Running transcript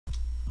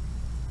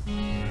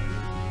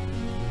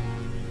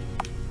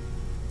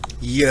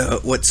Yo,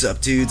 what's up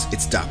dudes?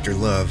 It's Dr.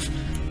 Love.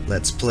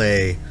 Let's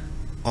play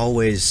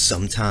Always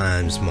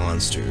Sometimes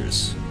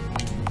Monsters.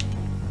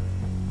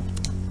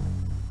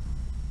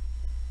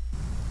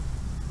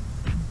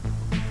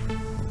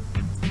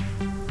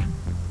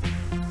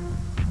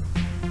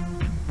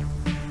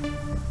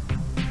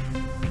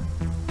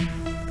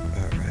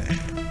 Alright.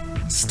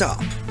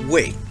 Stop.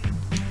 Wait.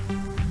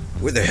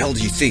 Where the hell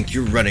do you think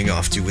you're running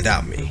off to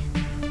without me?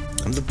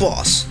 I'm the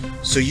boss,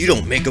 so you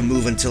don't make a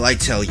move until I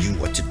tell you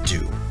what to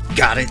do.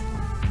 Got it?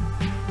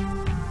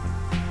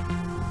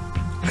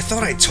 I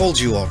thought I told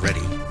you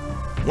already.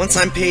 Once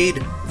I'm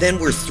paid, then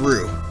we're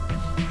through.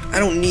 I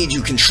don't need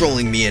you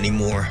controlling me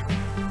anymore.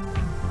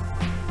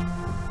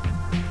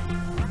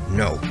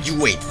 No,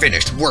 you ain't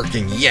finished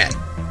working yet.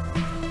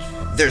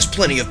 There's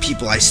plenty of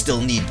people I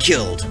still need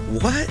killed.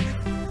 What?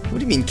 What do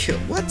you mean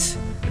killed? What?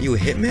 Are you a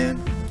hitman?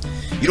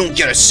 You don't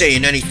get a say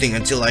in anything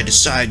until I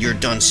decide you're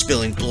done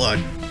spilling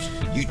blood.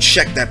 You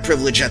checked that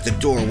privilege at the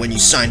door when you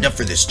signed up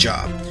for this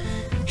job.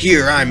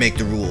 Here I make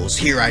the rules.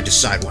 Here I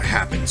decide what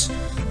happens.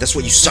 That's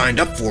what you signed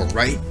up for,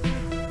 right?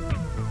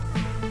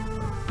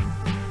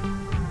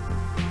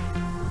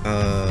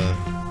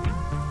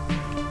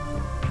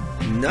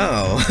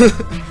 No.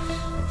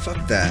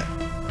 Fuck that.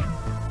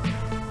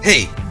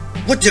 Hey,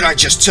 what did I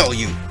just tell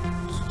you?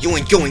 You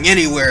ain't going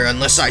anywhere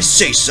unless I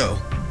say so.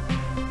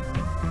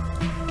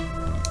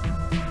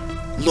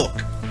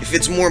 Look, if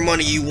it's more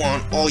money you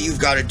want, all you've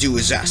got to do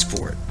is ask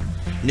for it.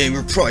 Name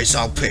your price,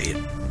 I'll pay it.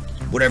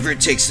 Whatever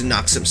it takes to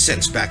knock some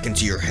sense back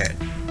into your head.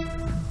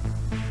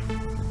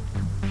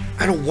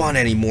 I don't want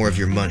any more of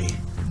your money.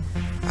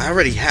 I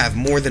already have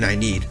more than I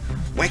need.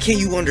 Why can't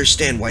you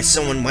understand why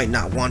someone might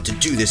not want to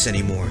do this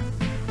anymore?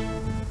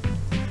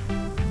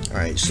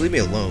 Alright, just leave me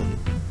alone.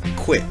 I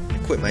quit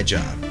my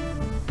job.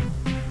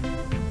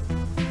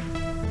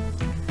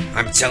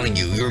 I'm telling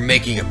you, you're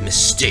making a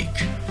mistake.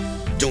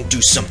 Don't do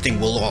something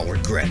we'll all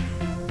regret.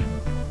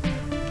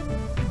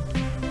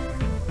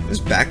 This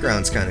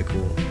background's kind of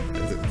cool.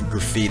 The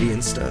graffiti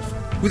and stuff.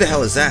 Who the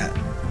hell is that?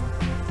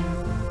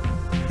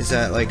 Is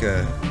that like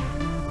a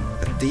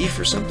thief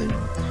or something?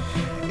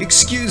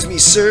 Excuse me,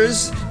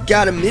 sirs.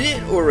 Got a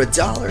minute or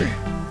 $1?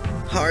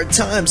 Hard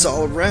times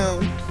all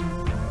around.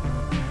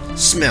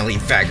 Smelly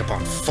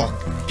vagabond fuck.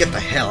 Get the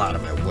hell out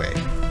of my way.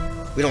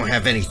 We don't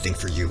have anything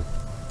for you.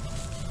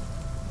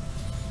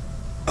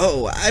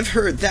 Oh, I've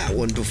heard that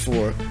one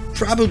before.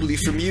 Probably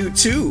from you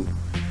too.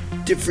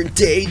 Different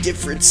day,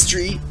 different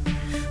street.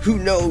 Who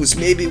knows,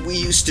 maybe we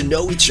used to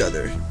know each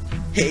other.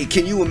 Hey,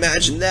 can you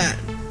imagine that?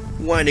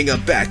 Winding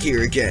up back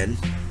here again.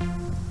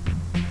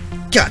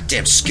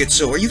 Goddamn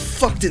schizo, are you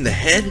fucked in the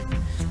head?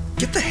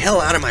 Get the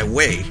hell out of my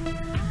way.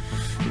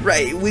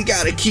 Right, we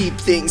gotta keep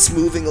things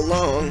moving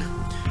along.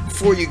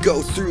 Before you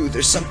go through,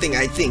 there's something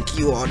I think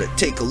you ought to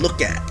take a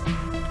look at.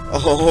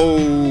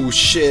 Oh,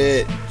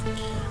 shit.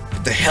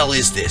 What the hell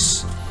is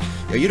this?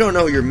 Yo, you don't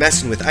know who you're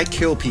messing with. I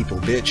kill people,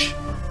 bitch.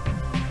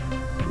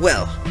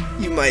 Well,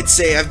 you might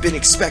say I've been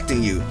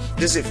expecting you.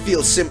 Does it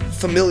feel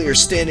familiar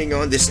standing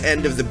on this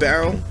end of the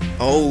barrel?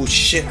 Oh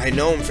shit, I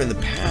know him from the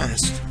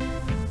past.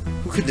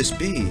 Who could this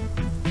be?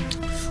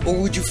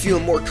 Or would you feel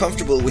more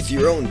comfortable with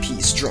your own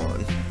piece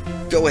drawn?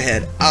 Go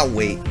ahead, I'll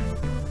wait.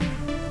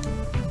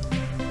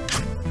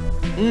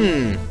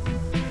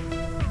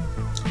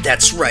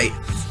 That's right.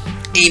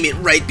 Aim it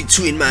right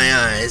between my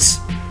eyes.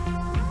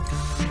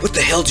 What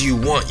the hell do you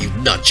want, you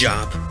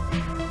nutjob?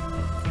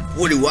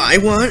 What do I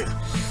want?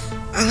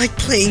 I like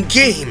playing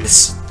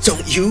games,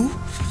 don't you?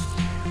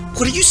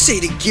 What do you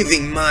say to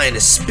giving mine a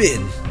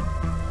spin?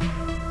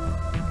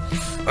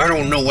 I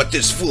don't know what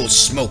this fool's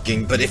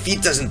smoking, but if he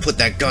doesn't put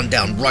that gun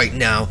down right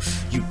now,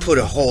 you put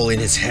a hole in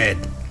his head.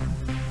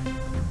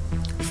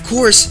 Of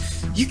course,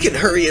 you can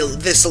hurry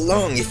this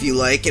along if you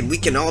like, and we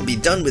can all be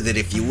done with it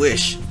if you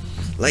wish.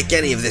 Like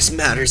any of this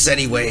matters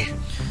anyway.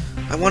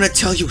 I want to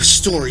tell you a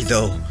story,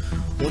 though.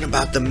 One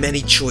about the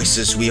many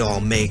choices we all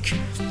make.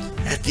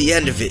 At the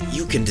end of it,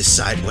 you can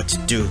decide what to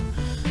do.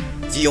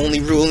 The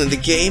only rule in the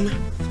game?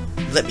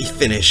 Let me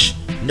finish.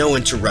 No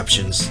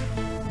interruptions.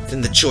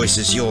 Then the choice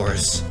is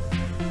yours.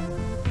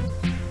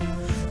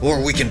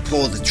 Or we can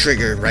pull the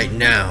trigger right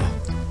now.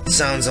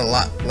 Sounds a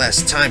lot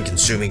less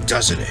time-consuming,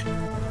 doesn't it?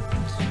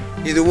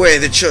 Either way,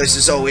 the choice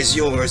is always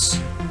yours.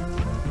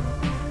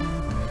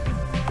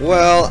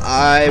 Well,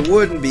 I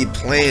wouldn't be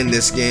playing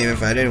this game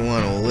if I didn't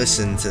want to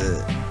listen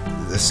to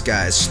this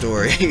guy's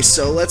story.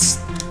 So let's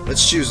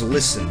choose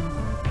listen.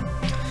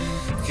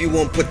 If you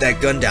won't put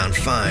that gun down,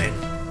 fine.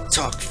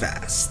 Talk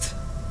fast.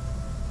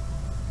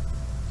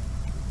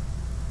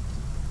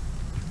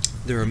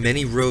 There are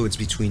many roads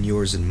between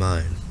yours and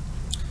mine,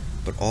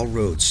 but all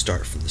roads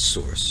start from the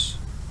source.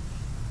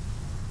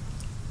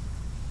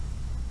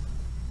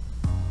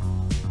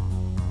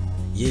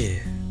 Yeah.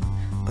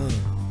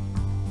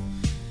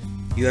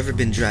 You ever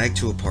been dragged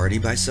to a party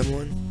by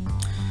someone?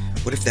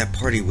 What if that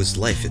party was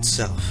life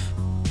itself?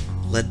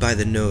 Led by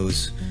the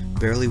nose,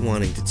 barely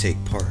wanting to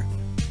take part.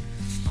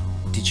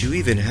 Did you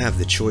even have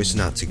the choice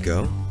not to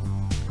go?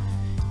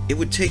 It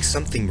would take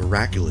something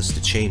miraculous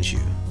to change you.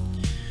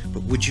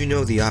 but would you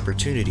know the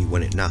opportunity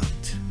when it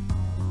knocked?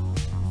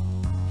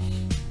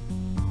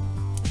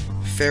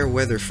 Fair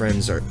weather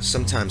friends are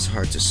sometimes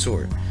hard to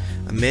sort.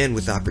 A man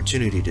with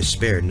opportunity to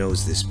spare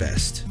knows this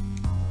best.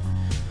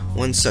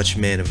 One such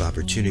man of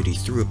opportunity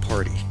threw a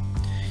party.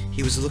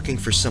 He was looking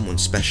for someone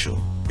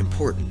special,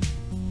 important.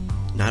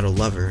 Not a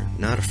lover,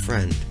 not a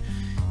friend.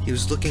 He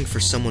was looking for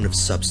someone of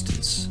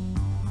substance.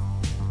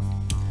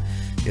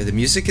 Yeah, the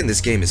music in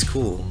this game is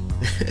cool.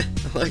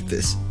 I like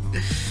this.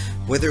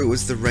 Whether it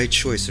was the right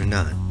choice or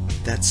not,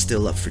 that's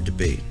still up for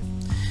debate.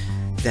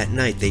 That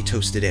night they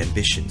toasted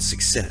ambition,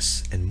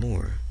 success, and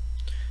more.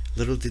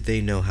 Little did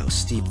they know how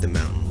steep the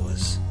mountain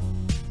was.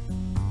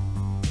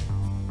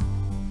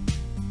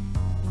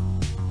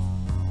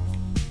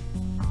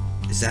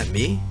 Is that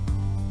me?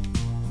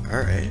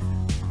 Alright.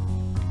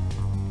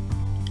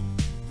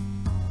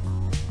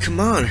 Come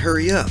on,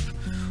 hurry up.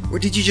 Or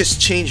did you just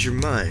change your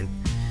mind?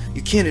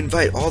 You can't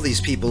invite all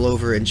these people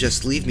over and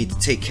just leave me to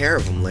take care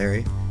of them,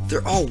 Larry.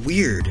 They're all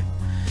weird.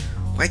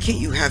 Why can't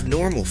you have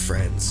normal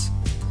friends?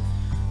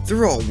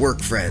 They're all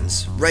work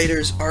friends.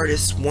 Writers,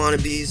 artists,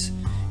 wannabes.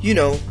 You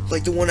know,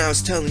 like the one I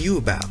was telling you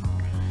about.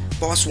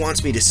 Boss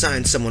wants me to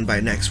sign someone by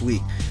next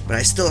week, but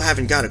I still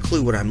haven't got a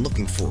clue what I'm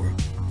looking for.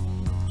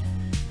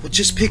 Well,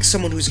 just pick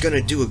someone who's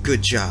gonna do a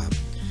good job.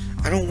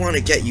 I don't want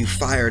to get you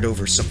fired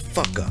over some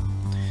fuck-up.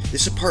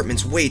 This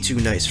apartment's way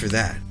too nice for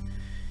that.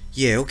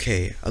 Yeah,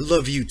 okay, I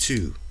love you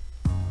too.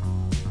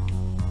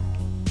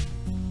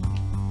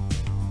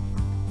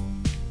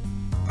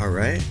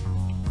 Alright,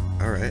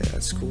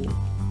 that's cool.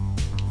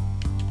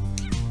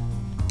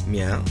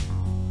 Meow.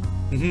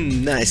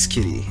 Nice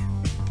kitty.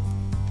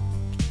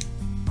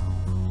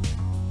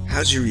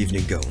 How's your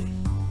evening going?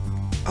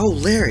 Oh,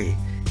 Larry,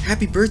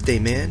 happy birthday,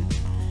 man.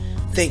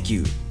 Thank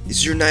you.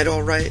 Is your night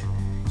alright?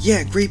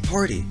 Yeah, great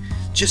party.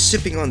 Just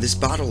sipping on this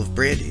bottle of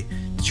brandy.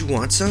 Did you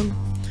want some?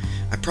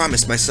 I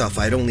promised myself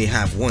I'd only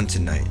have one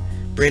tonight.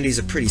 Brandy's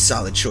a pretty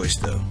solid choice,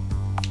 though.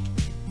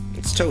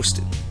 It's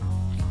toasted.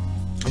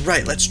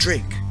 Alright, let's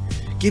drink.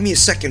 Give me a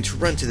second to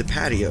run to the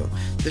patio.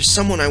 There's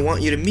someone I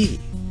want you to meet.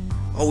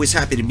 Always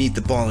happy to meet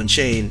the ball and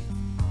chain.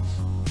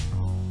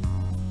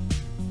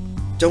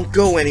 Don't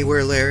go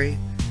anywhere, Larry.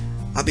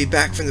 I'll be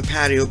back from the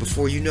patio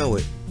before you know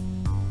it.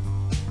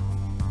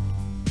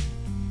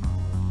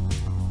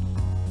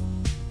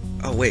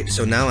 Oh wait,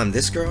 so now I'm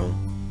this girl?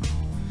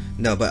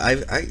 No, but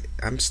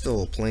I'm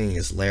still playing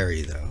as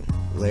Larry though.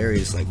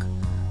 Larry's like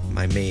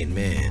my main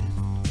man.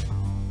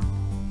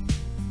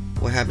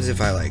 What happens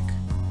if I like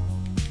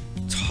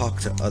talk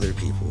to other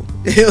people?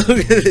 Look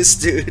at this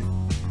dude.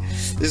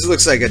 This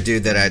looks like a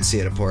dude that I'd see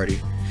at a party.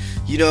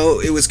 You know,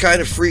 it was kind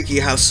of freaky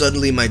how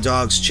suddenly my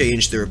dogs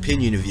changed their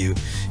opinion of you.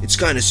 It's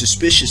kind of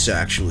suspicious,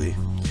 actually.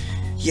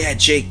 Yeah,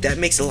 Jake, that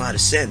makes a lot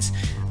of sense.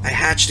 I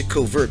hatched a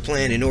covert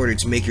plan in order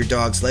to make your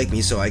dogs like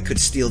me so I could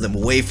steal them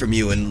away from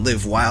you and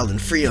live wild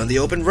and free on the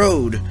open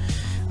road.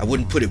 I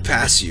wouldn't put it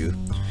past you.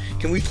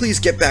 Can we please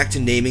get back to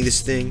naming this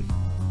thing?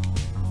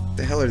 What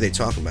the hell are they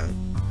talking about?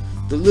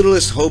 The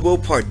Littlest Hobo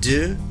Part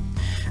 2?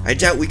 I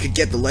doubt we could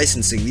get the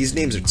licensing. These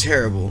names are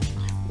terrible.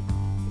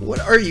 What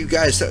are you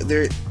guys? Are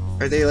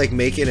they like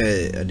making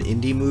an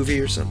indie movie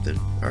or something?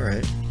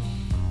 Alright.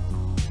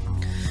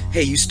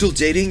 Hey, you still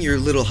dating your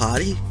little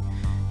hottie?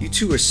 You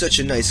two are such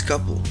a nice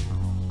couple.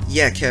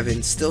 Yeah,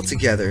 Kevin, still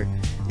together.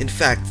 In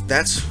fact,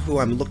 that's who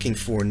I'm looking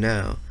for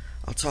now.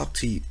 I'll talk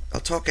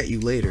at you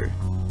later.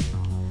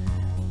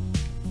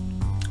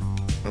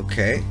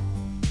 Okay.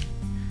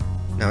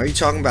 Now, are you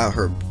talking about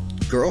her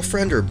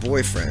girlfriend or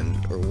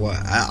boyfriend or what?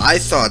 I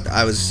thought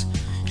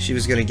she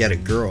was gonna get a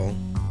girl.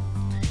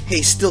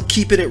 Hey, still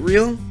keeping it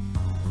real?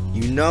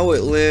 You know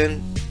it,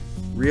 Lynn.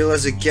 Real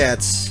as it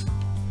gets.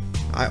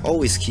 I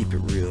always keep it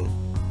real.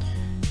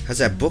 How's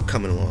that book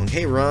coming along?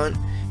 Hey, Ron.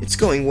 It's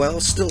going well.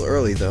 Still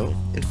early, though.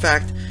 In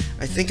fact,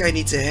 I think I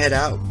need to head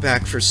out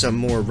back for some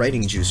more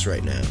writing juice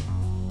right now.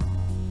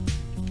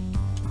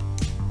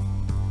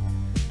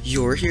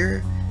 You're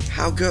here?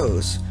 How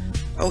goes?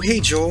 Oh, hey,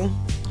 Joel.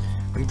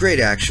 I'm great,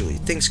 actually.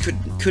 Things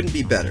couldn't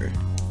be better.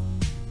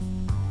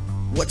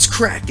 What's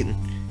crackin'?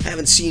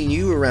 Haven't seen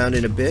you around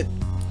in a bit.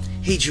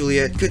 Hey,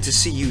 Juliet. Good to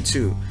see you,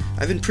 too.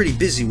 I've been pretty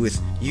busy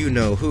with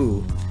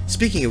you-know-who.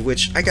 Speaking of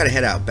which, I gotta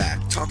head out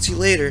back. Talk to you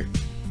later.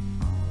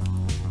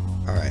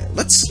 Alright,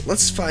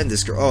 let's find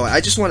this girl. Oh,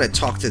 I just want to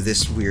talk to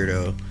this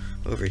weirdo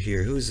over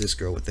here. Who is this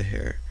girl with the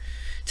hair?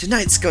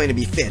 Tonight's going to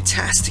be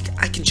fantastic.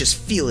 I can just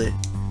feel it.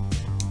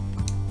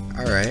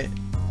 Alright.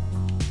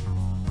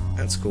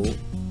 That's cool.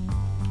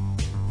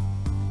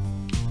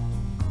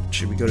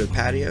 Should we go to the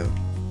patio?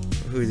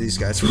 Who are these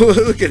guys?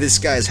 Look at this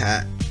guy's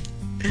hat.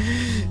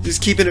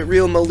 Just keeping it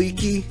real,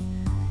 Maliki?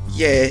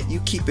 Yeah,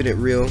 you keeping it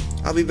real.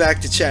 I'll be back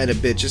to chat in a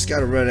bit. Just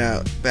gotta run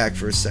out back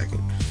for a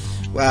second.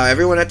 Wow,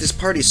 everyone at this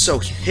party is so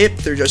hip.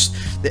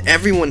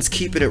 Everyone's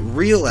keeping it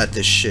real at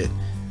this shit.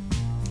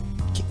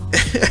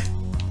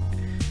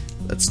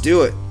 Let's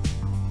do it.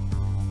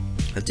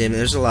 God damn it,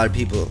 there's a lot of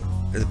people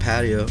at the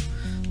patio.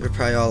 They're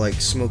probably all like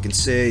smoking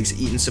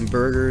cigs, eating some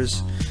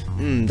burgers.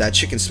 That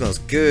chicken smells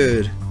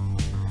good.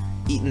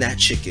 Eating that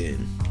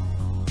chicken.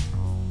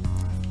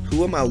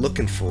 Who am I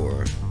looking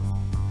for?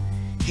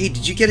 Hey,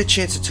 did you get a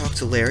chance to talk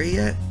to Larry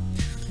yet?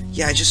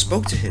 Yeah, I just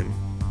spoke to him.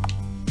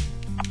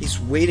 He's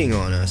waiting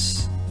on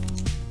us.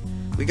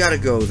 We gotta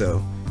go,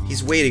 though.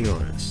 He's waiting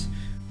on us.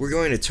 We're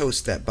going to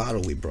toast that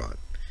bottle we brought.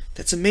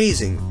 That's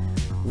amazing.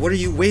 What are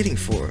you waiting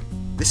for?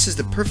 This is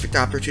the perfect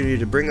opportunity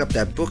to bring up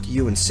that book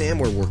you and Sam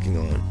were working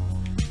on.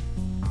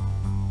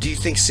 Do you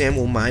think Sam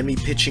will mind me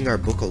pitching our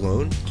book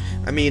alone?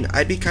 I mean,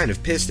 I'd be kind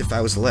of pissed if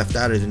I was left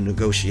out of the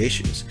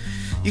negotiations.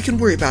 You can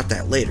worry about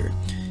that later.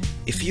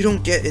 If you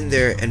don't get in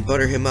there and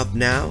butter him up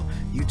now,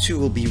 you two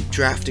will be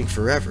drafting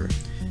forever.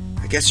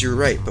 I guess you're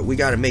right, but we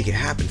gotta make it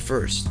happen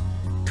first.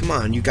 Come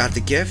on, you got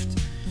the gift?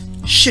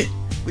 Shit,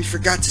 we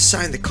forgot to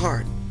sign the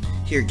card.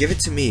 Here, give it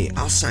to me.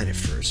 I'll sign it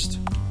first.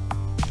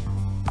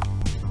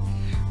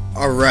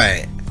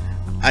 Alright.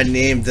 I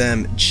named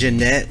them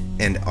Jeanette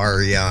and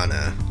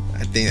Ariana.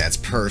 I think that's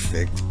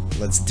perfect.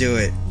 Let's do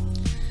it.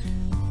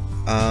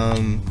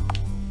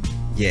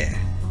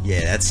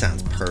 Yeah, that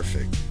sounds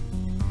perfect.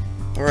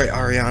 Alright,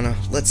 Ariana,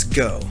 let's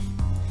go.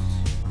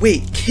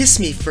 Wait, kiss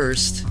me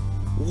first.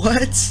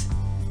 What?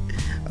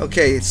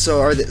 Okay,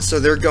 so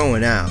they're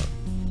going out.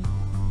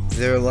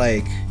 They're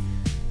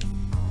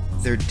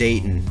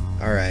dating.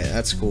 Alright,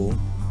 that's cool.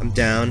 I'm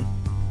down.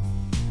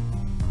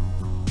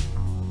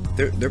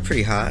 They're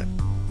pretty hot.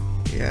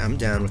 Yeah, I'm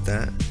down with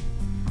that.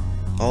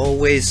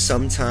 Always,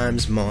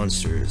 sometimes,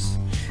 monsters.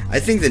 I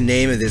think the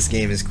name of this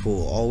game is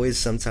cool. Always,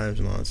 sometimes,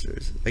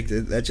 monsters. Like,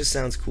 that just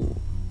sounds cool.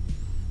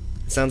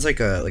 It sounds like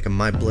a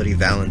My Bloody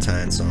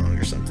Valentine song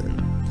or something.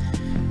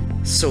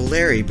 So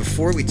Larry,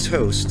 before we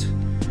toast,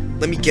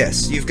 let me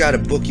guess, you've got a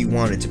book you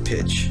wanted to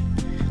pitch.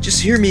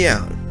 Just hear me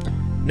out.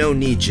 No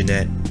need,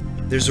 Jeanette.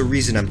 There's a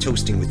reason I'm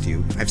toasting with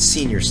you. I've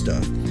seen your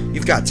stuff.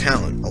 You've got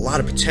talent, a lot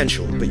of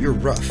potential, but you're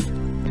rough.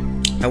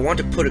 I want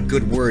to put a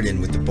good word in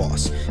with the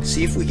boss.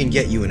 See if we can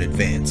get you in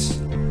advance.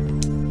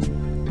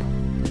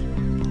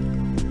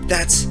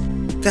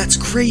 That's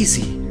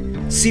crazy.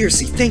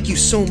 Seriously, thank you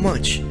so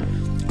much.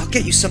 I'll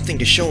get you something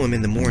to show him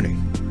in the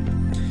morning.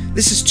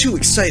 This is too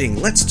exciting.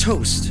 Let's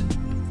toast.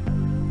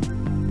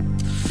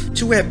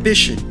 To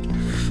ambition.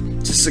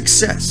 To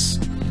success.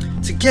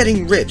 To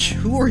getting rich.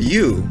 Who are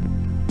you?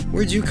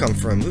 Where'd you come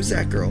from? Who's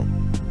that girl?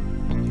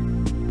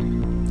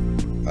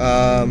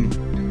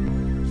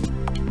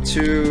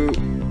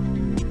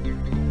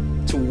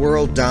 To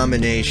world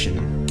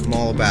domination. I'm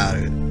all about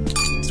it.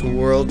 To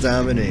world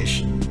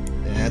domination.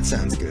 Yeah, that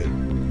sounds good.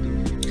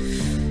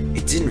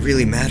 It didn't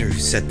really matter who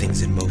set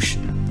things in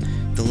motion.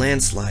 The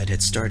landslide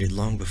had started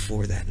long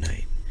before that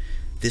night.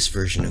 This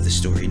version of the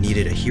story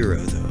needed a hero,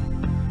 though.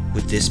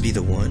 Would this be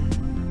the one?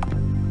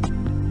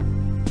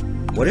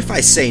 What if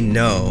I say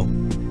no?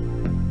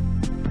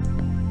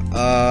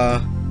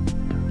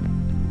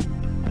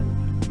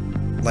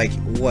 Like,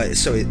 what?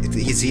 So,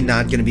 is he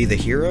not gonna be the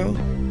hero?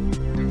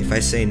 If I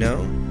say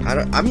no?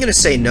 I'm gonna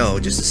say no,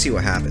 just to see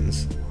what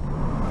happens.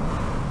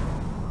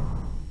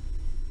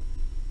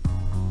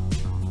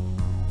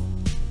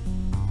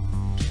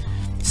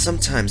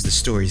 Sometimes the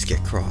stories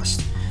get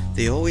crossed.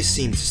 They always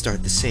seem to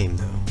start the same,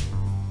 though.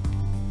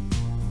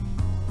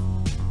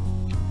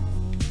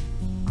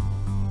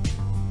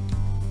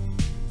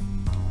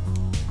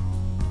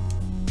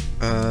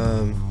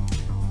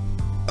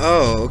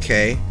 Oh,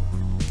 okay.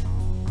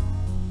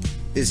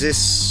 Is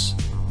this...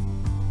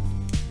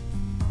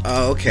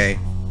 Oh, okay.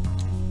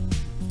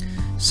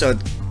 So,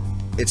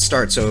 it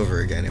starts over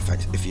again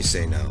if you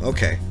say no.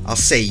 Okay, I'll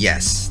say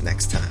yes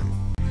next time.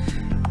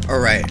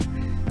 Alright,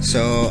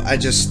 so I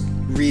just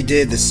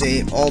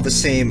redid all the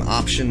same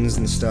options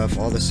and stuff,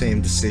 all the same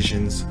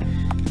decisions.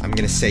 I'm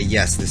gonna say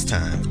yes this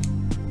time.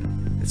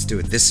 Let's do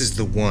it. This is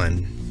the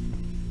one.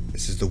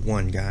 This is the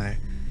one, guy.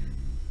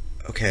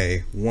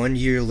 Okay, 1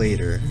 year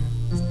later.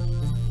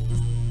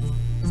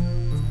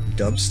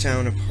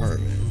 Dubstown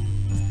apartment.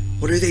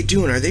 What are they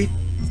doing? Are they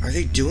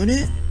doing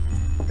it?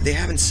 Are they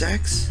having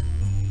sex?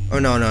 Oh,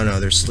 no,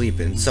 they're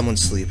sleeping.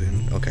 Someone's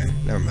sleeping. Okay,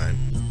 never mind.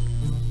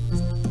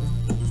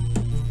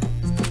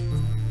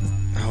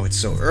 Oh, it's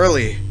so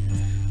early.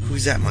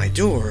 Who's at my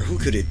door? Who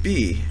could it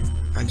be?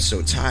 I'm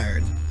so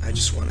tired. I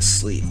just want to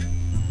sleep.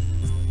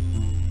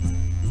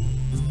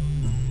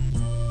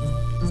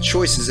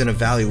 Choice is an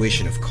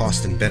evaluation of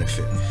cost and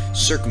benefit.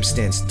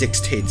 Circumstance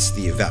dictates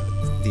the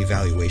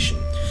evaluation.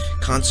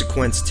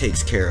 Consequence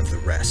takes care of the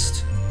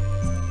rest.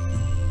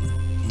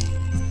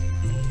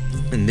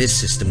 In this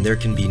system, there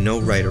can be no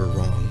right or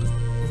wrong.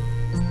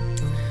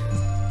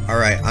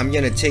 Alright, I'm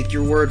gonna take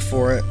your word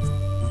for it.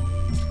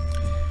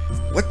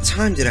 What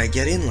time did I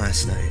get in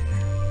last night?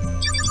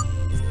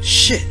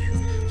 Shit!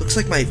 Looks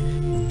like my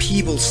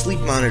Peeble sleep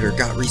monitor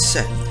got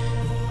reset.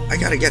 I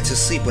gotta get to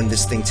sleep when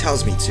this thing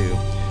tells me to.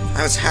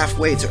 I was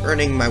halfway to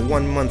earning my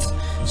 1-month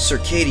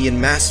circadian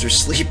master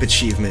sleep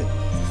achievement.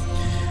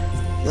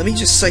 Let me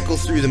just cycle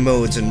through the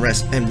modes and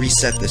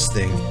reset this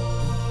thing.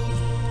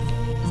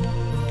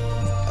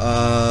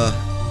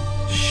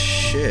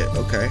 Shit,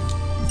 okay.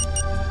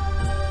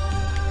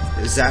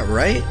 Is that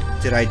right?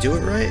 Did I do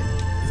it right?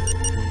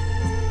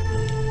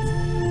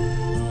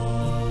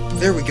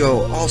 There we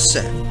go, all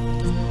set.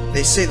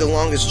 They say the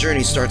longest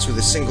journey starts with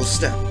a single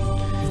step.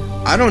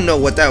 I don't know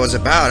what that was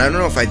about. I don't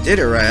know if I did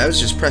it right. I was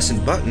just pressing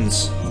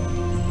buttons.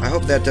 I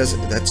hope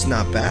that's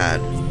not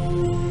bad.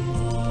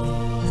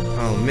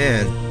 Oh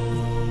man.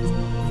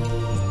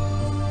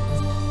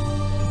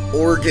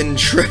 Oregon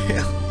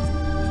Trail.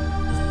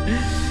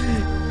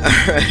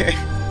 Alright.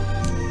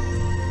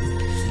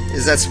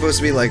 Is that supposed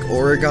to be like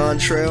Oregon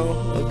Trail?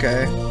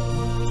 Okay.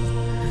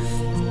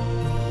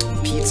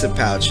 Pizza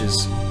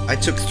pouches. I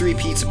took 3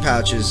 pizza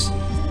pouches.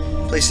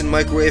 Placed in the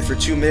microwave for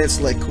 2 minutes,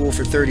 let cool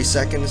for 30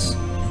 seconds.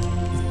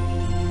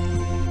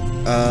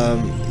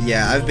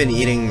 Yeah, I've been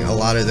eating a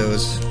lot of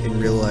those in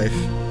real life.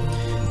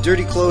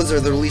 Dirty clothes are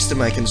the least of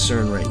my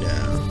concern right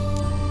now.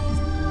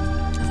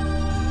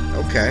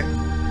 Okay.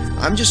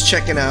 I'm just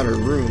checking out her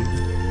room.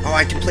 Oh,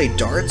 I can play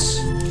darts?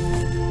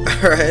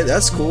 Alright,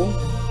 that's cool.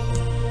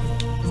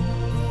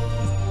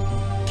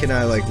 Can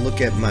I, like, look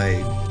at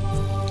my...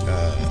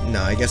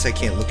 no, I guess I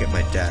can't look at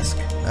my desk.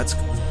 That's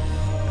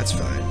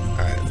fine.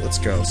 Alright, let's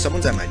go.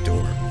 Someone's at my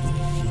door.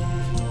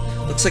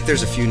 Looks like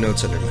there's a few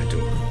notes under my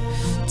door.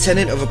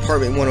 Tenant of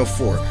apartment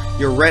 104,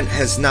 your rent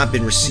has not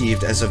been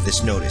received as of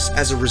this notice.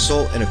 As a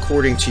result, and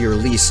according to your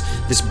lease,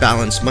 this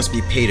balance must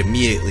be paid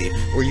immediately,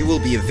 or you will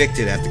be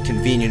evicted at the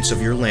convenience of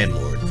your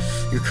landlord.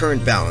 Your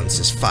current balance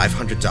is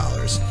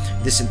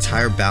 $500. This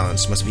entire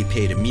balance must be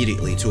paid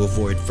immediately to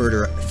avoid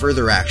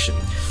further action.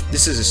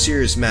 This is a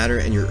serious matter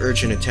and your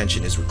urgent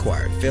attention is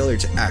required. Failure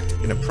to act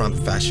in a prompt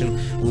fashion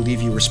will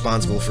leave you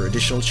responsible for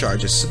additional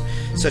charges,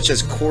 such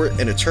as court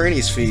and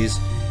attorney's fees.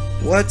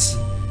 What?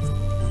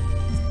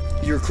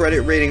 Your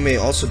credit rating may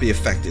also be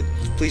affected.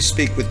 Please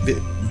speak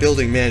with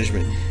building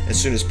management as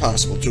soon as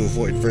possible to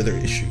avoid further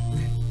issue.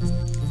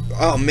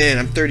 Oh man,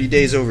 I'm 30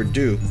 days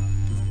overdue.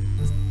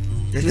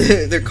 And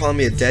they're calling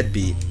me a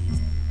deadbeat.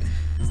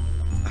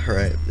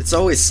 Alright, it's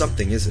always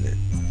something, isn't it?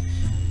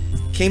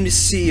 Came to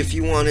see if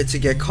you wanted to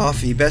get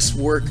coffee. Best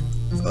work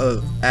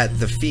at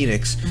the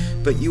Phoenix,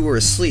 but you were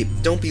asleep.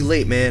 Don't be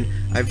late, man.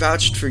 I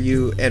vouched for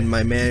you and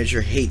my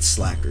manager hates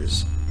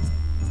slackers.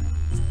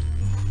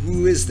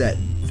 Who is that?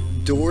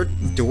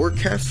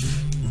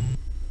 Dorkef?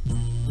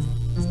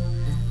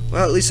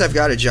 Well, at least I've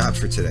got a job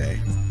for today.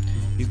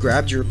 You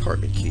grabbed your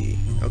apartment key.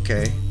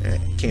 Okay.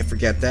 Can't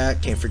forget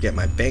that. Can't forget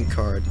my bank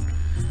card.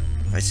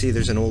 I see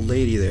there's an old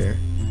lady there.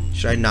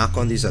 Should I knock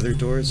on these other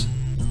doors?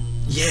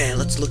 Yeah,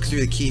 let's look through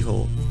the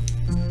keyhole.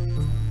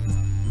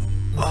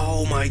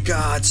 Oh my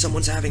god,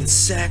 someone's having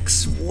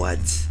sex. What?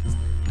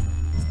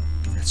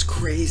 That's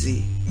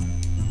crazy.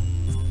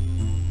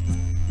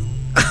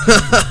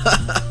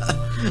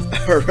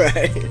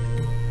 Alright.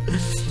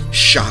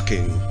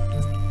 Shocking.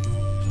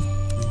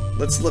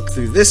 Let's look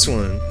through this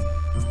one.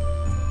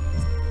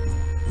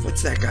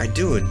 What's that guy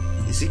doing?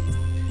 Is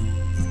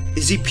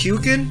he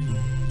puking?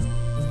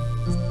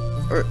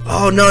 Or,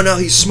 oh no,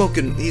 he's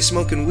smoking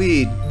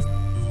weed.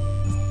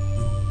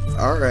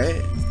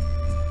 Alright.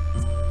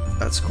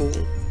 That's cool.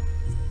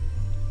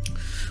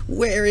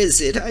 Where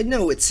is it? I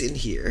know it's in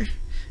here.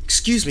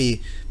 Excuse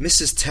me,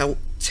 Mrs.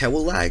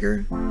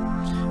 Tewelager?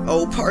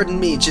 Oh, pardon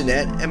me,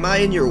 Jeanette. Am I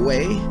in your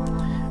way?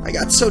 I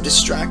got so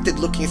distracted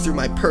looking through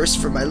my purse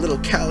for my little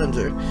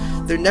calendar.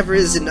 There never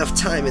is enough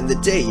time in the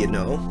day, you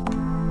know.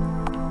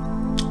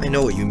 I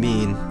know what you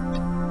mean.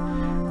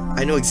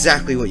 I know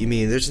exactly what you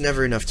mean. There's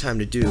never enough time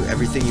to do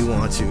everything you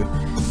want to.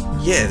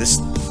 Yeah, this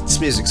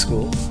music's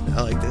cool.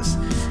 I like this.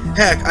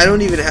 Heck, I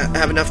don't even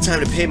have enough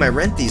time to pay my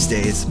rent these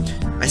days.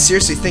 I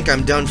seriously think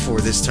I'm done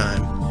for this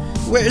time.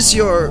 Where's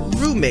your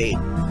roommate?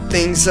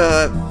 Things,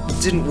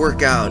 didn't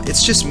work out.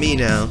 It's just me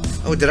now.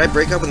 Oh, did I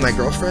break up with my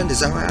girlfriend?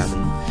 Is that what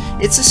happened?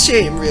 It's a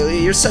shame, really.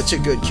 You're such a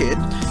good kid.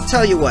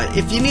 Tell you what,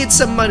 if you need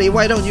some money,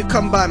 why don't you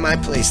come by my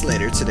place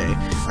later today?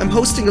 I'm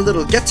hosting a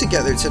little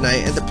get-together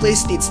tonight, and the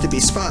place needs to be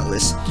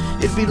spotless.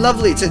 It'd be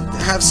lovely to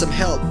have some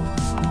help.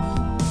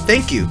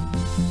 Thank you.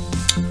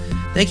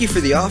 Thank you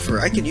for the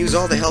offer. I can use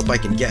all the help I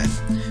can get.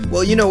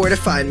 Well, you know where to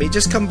find me.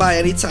 Just come by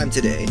anytime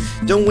today.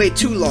 Don't wait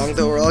too long,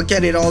 though, or I'll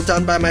get it all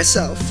done by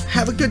myself.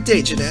 Have a good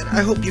day, Jeanette.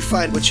 I hope you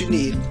find what you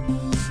need.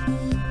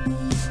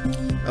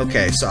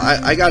 Okay, so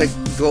I gotta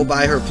go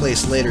by her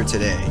place later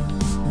today.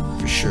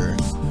 For sure.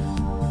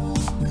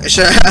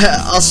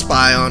 I'll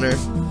spy on her.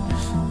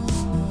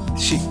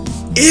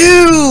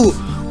 Ew!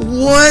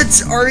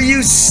 What? Are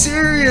you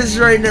serious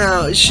right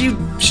now?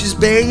 She's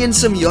banging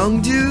some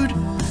young dude?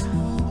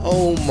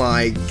 Oh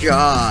my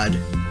god.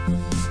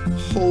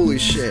 Holy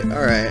shit.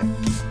 Alright.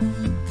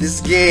 This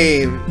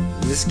game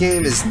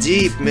is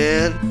deep,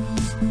 man.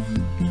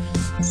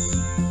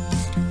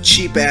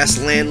 Cheap ass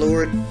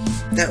landlord.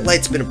 That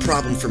light's been a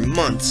problem for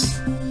months.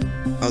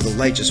 Oh, the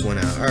light just went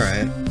out.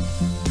 Alright.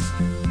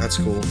 That's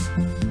cool.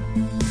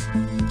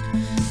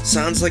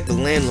 Sounds like the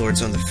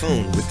landlord's on the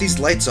phone. With these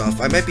lights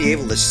off, I might be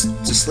able to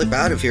slip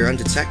out of here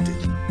undetected.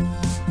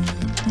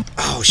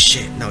 Oh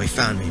shit, now he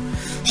found me.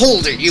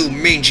 Hold it, you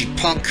mangy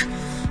punk!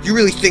 You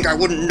really think I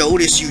wouldn't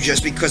notice you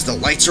just because the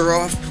lights are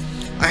off?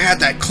 I had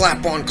that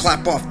clap-on,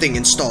 clap-off thing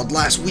installed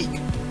last week.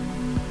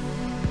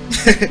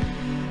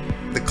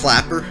 The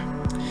clapper?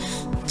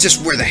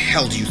 Just where the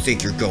hell do you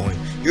think you're going?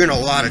 You're in a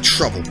lot of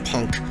trouble,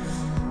 punk.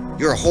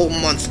 You're a whole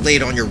month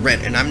late on your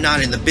rent, and I'm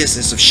not in the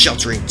business of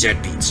sheltering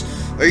deadbeats.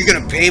 Are you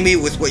gonna pay me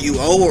with what you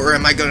owe, or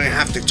am I gonna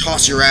have to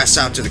toss your ass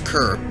out to the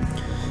curb?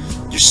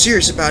 You're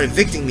serious about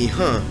evicting me,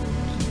 huh?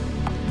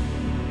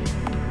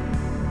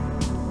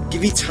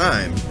 Give me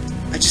time.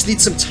 I just need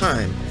some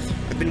time.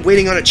 I've been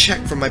waiting on a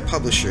check from my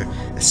publisher.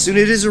 As soon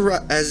as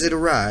it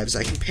arrives,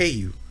 I can pay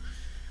you.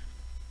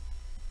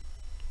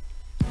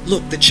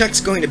 Look, the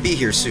check's going to be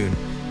here soon.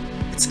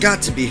 It's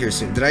got to be here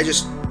soon. Did I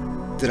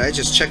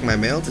just check my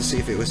mail to see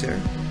if it was here?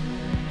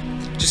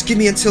 Just give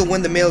me until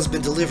when the mail's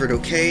been delivered,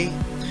 okay?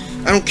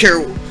 I don't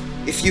care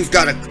if you've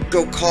got to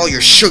go call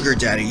your sugar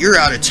daddy. You're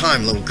out of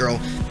time, little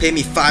girl. Pay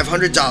me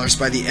 $500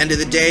 by the end of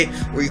the day,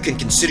 or you can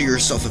consider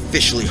yourself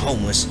officially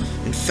homeless.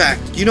 In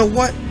fact, you know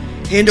what?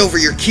 Hand over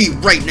your key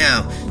right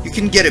now. You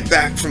can get it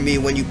back from me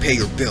when you pay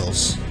your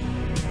bills.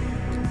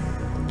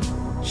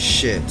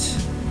 Shit.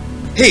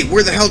 Hey,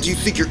 where the hell do you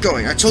think you're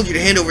going? I told you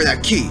to hand over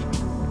that key.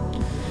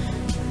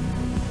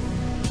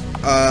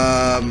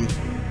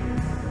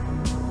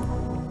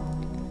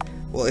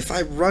 Well, if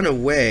I run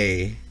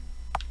away,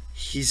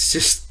 he's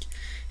just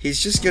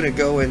gonna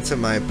go into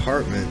my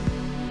apartment.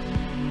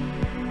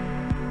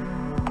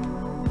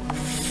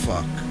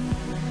 Fuck.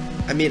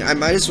 I mean, I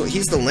might as well.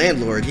 He's the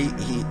landlord. He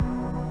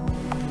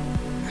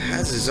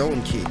has his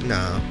own key.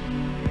 Nah.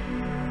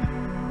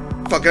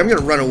 Fuck it, I'm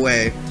gonna run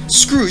away.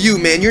 Screw you,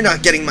 man. You're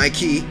not getting my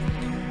key.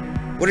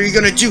 What are you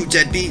gonna do,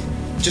 deadbeat?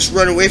 Just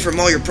run away from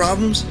all your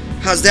problems?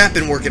 How's that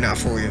been working out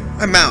for you?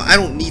 I'm out. I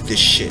don't need this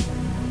shit.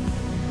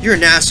 You're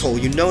an asshole,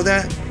 you know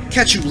that?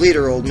 Catch you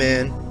later, old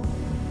man.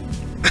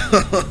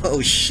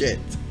 Oh, shit.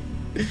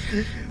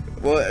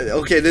 Well,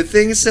 okay, the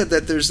thing said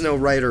that there's no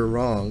right or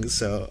wrong,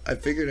 so I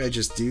figured I'd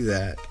just do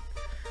that.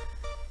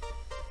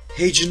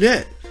 Hey,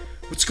 Jeanette.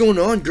 What's going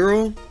on,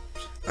 girl?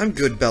 I'm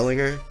good,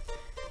 Bellinger.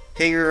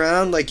 Hanging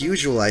around like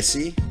usual, I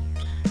see.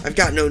 I've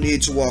got no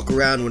need to walk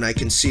around when I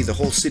can see the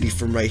whole city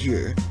from right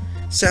here.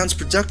 Sounds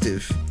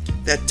productive.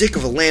 That dick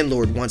of a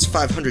landlord wants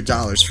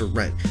 $500 for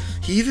rent.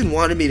 He even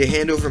wanted me to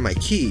hand over my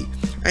key.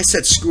 I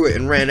said screw it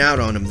and ran out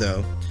on him,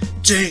 though.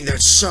 Dang,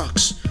 that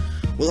sucks.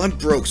 Well, I'm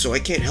broke, so I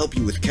can't help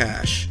you with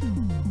cash.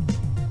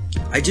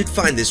 I did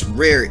find this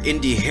rare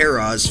Indie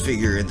Heroes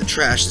figure in the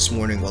trash this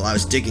morning while I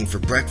was digging for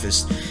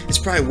breakfast. It's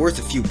probably worth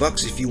a few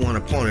bucks if you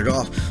want to pawn it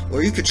off,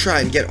 or you could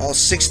try and get all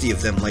 60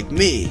 of them like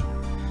me.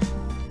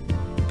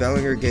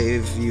 Bellinger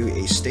gave you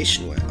a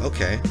station wagon.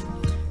 Okay.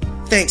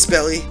 Thanks,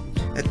 Belly.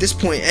 At this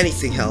point,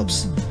 anything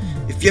helps.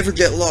 If you ever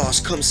get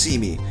lost, come see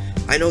me.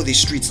 I know these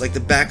streets like the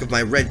back of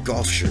my red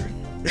golf shirt.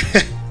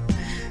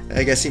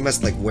 I guess he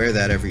must like wear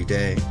that every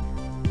day.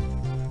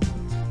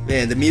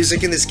 Man, the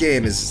music in this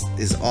game is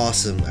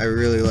awesome. I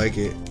really like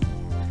it.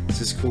 This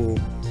is cool.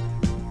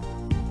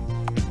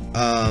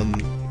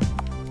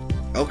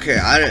 Okay,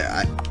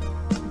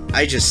 I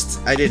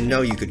didn't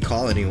know you could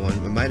call anyone.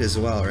 I might as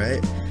well,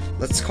 right?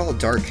 Let's call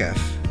Darkef.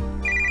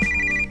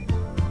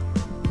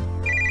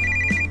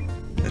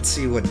 Let's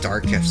see what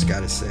Darkef's got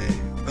to say.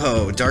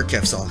 Oh,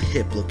 Darkef's all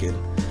hip looking.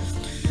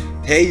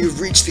 Hey, you've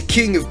reached the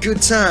king of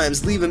good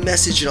times. Leave a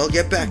message and I'll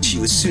get back to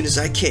you as soon as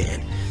I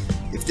can.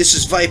 If this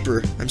is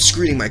Viper, I'm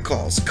screening my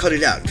calls. Cut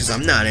it out, because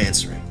I'm not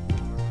answering.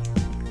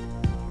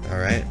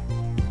 Alright.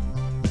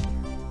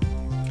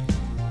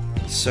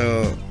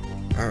 So,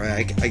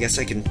 alright, I guess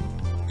I can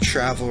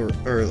travel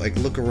or like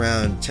look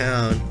around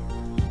town.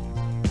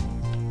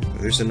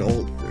 There's an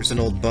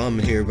old bum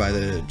here by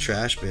the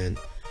trash bin.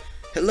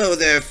 Hello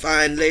there,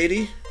 fine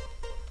lady.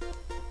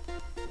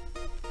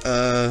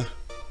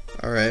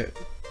 Alright.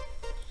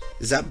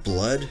 Is that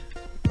blood?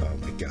 Oh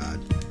my god.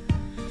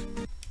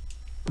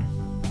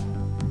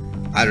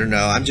 I don't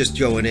know, I'm just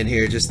going in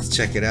here just to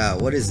check it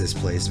out. What is this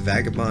place?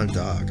 Vagabond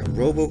Dog. A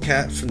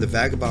Robocat from the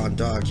Vagabond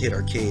Dog hit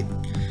arcade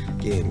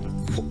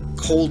game.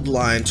 Cold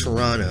Line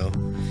Toronto.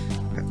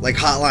 Like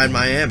Hotline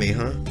Miami,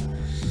 huh?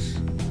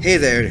 Hey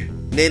there,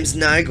 name's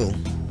Nigel.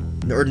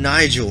 Or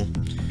Nigel.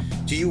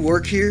 Do you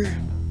work here?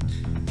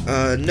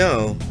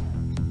 No.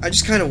 I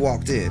just kind of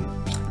walked in.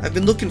 I've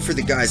been looking for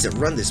the guys that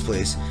run this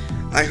place.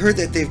 I heard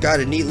that they've got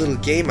a neat little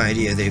game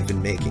idea they've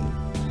been making.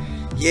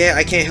 Yeah,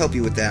 I can't help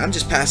you with that. I'm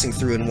just passing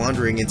through and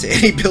wandering into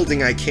any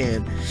building I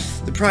can.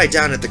 They're probably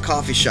down at the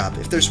coffee shop.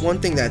 If there's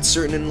one thing that's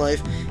certain in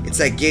life, it's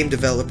that game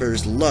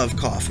developers love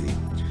coffee.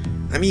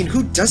 I mean,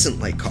 who doesn't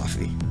like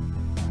coffee?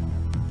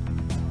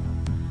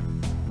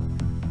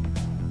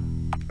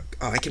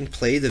 Oh, I can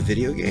play the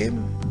video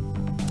game?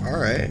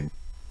 Alright.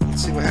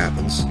 Let's see what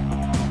happens.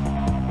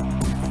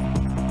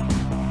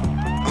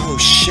 Oh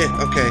shit,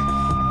 okay.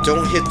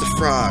 Don't hit the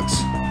frogs.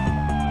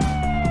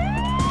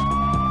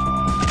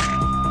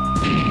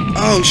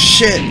 Oh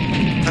shit!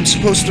 I'm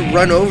supposed to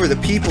run over the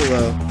people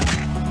though.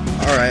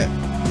 Alright.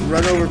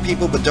 Run over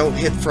people but don't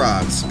hit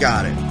frogs.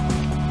 Got it.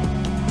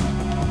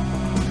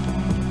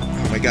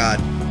 Oh my god.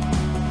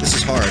 This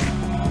is hard.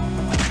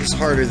 This is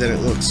harder than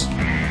it looks.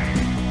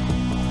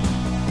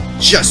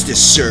 Justice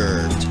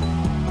served.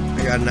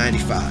 I got a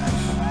 95.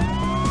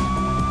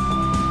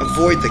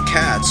 Avoid the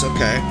cats,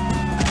 okay.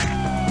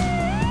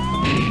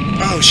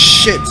 Oh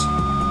shit!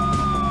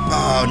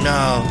 Oh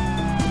no.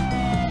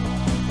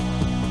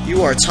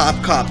 You are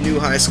top cop, new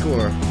high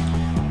score.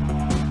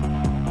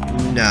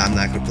 Nah, I'm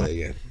not gonna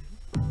play again.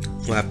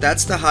 Well, if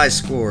that's the high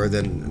score,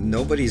 then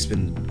nobody's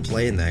been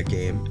playing that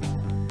game.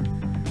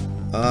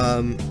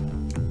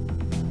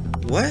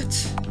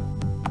 What?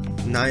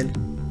 9...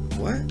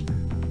 What?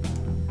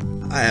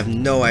 I have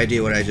no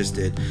idea what I just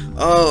did.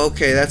 Oh,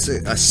 okay, that's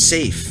a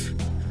safe.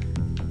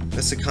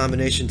 That's a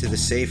combination to the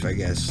safe, I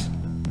guess.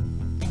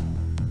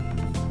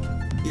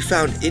 You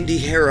found Indy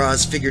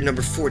Heroes figure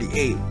number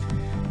 48.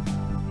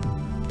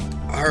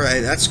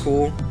 Alright, that's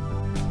cool.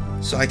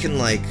 So I can,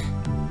 like...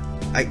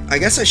 I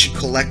guess I should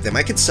collect them.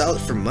 I could sell it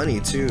for money,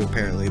 too,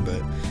 apparently,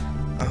 but...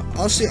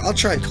 I'll see. I'll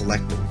try and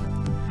collect them.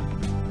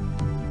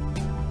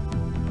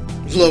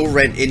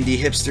 Low-rent indie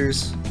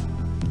hipsters.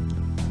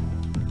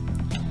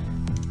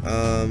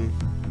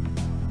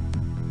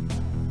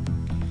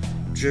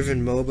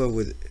 Driven MOBA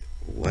with...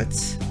 What?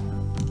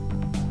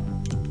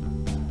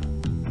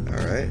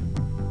 Alright.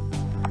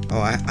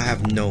 Oh, I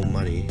have no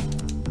money.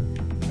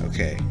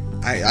 Okay.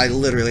 I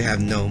literally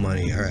have no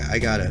money. Alright, I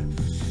gotta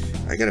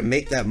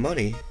make that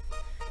money.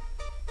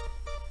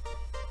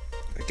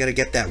 I gotta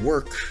get that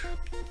work.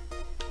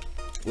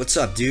 What's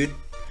up, dude?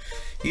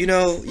 You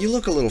know, you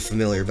look a little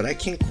familiar, but I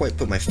can't quite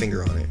put my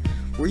finger on it.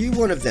 Were you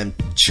one of them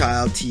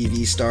child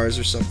TV stars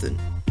or something?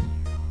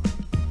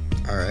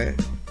 Alright.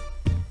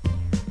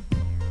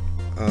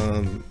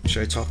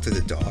 Should I talk to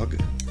the dog?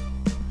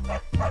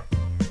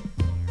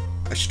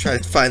 I should try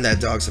to find that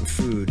dog some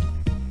food.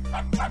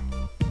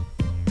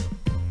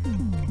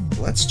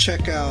 Let's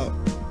check out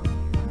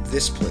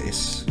this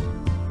place.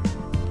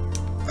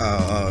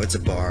 Oh, it's a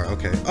bar.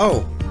 Okay.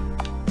 Oh,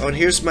 and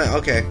here's my...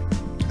 Okay.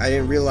 I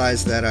didn't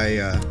realize that I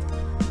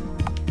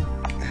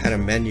had a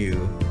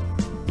menu.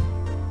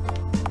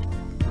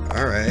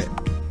 Alright.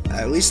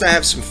 At least I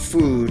have some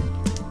food.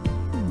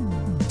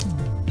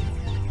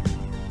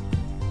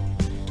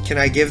 Can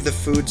I give the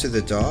food to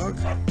the dog?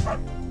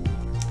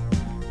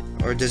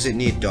 Or does it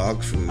need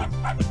dog food?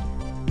 I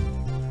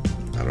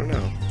don't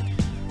know.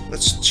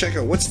 Let's check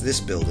out... What's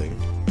this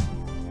building?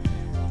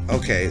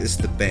 Okay, this is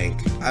the bank.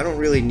 I don't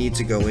really need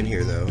to go in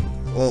here, though.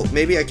 Well,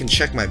 maybe I can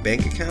check my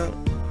bank account?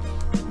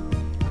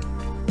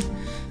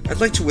 I'd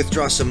like to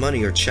withdraw some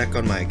money or check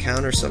on my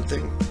account or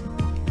something.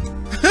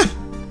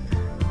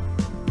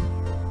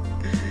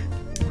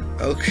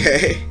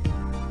 Okay.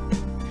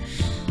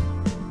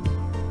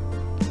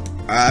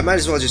 I might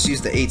as well just use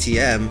the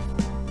ATM.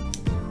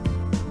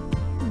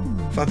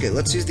 Fuck it,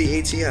 let's use the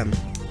ATM.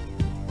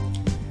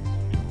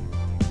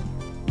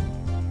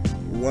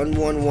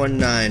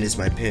 1119 is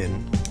my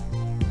PIN.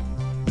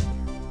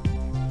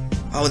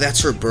 Oh,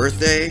 that's her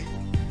birthday?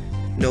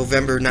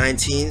 November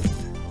 19th?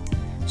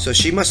 So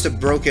she must have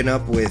broken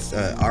up with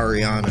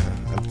Ariana,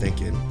 I'm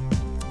thinking.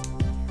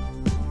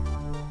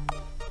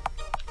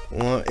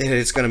 Well,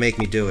 it's gonna make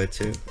me do it,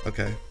 too.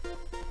 Okay.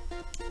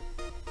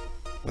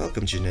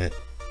 Welcome, Jeanette.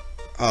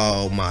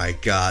 Oh my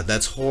god,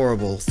 that's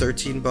horrible.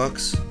 13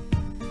 bucks?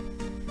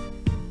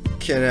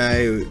 Can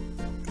I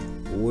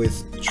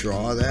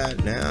withdraw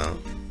that now?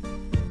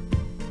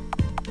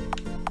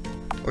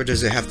 Or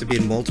does it have to be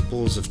in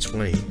multiples of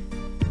 20?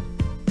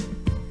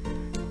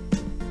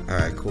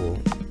 Alright,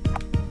 cool.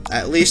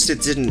 At least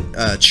it didn't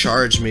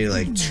charge me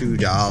like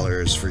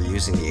 $2 for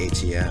using the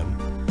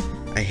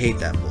ATM. I hate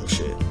that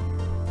bullshit.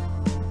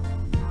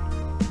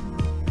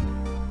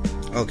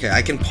 Okay,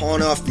 I can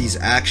pawn off these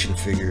action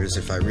figures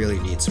if I really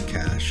need some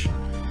cash.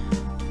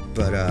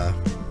 But,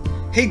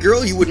 hey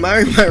girl, you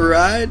admire my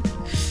ride?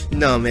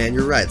 No man,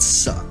 your ride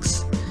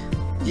sucks.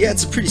 Yeah,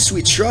 it's a pretty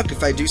sweet truck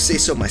if I do say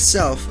so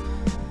myself.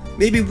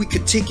 Maybe we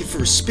could take it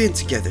for a spin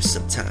together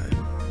sometime.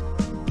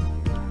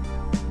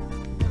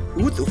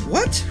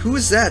 What? Who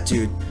is that,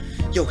 dude?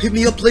 Yo, hit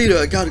me up later,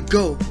 I gotta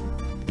go.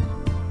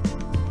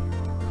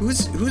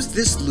 Who's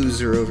this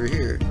loser over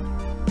here?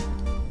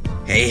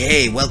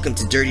 Hey, welcome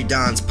to Dirty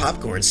Don's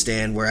popcorn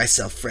stand where I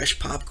sell fresh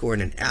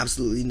popcorn and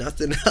absolutely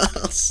nothing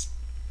else.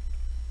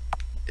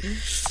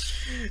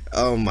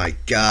 Oh my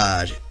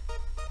god.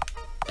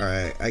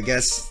 Alright, I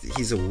guess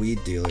he's a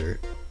weed dealer.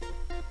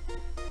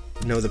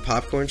 Know the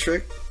popcorn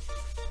trick?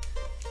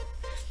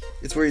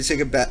 It's where you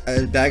take a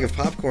bag of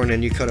popcorn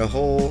and you cut a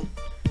hole.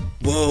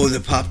 Whoa, the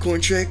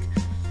popcorn trick?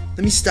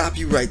 Let me stop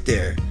you right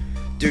there.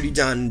 Dirty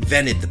Don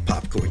invented the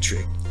popcorn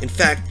trick. In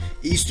fact,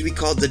 it used to be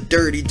called the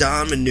Dirty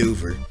Don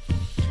Maneuver.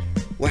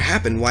 What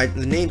happened? Why did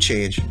the name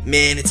change?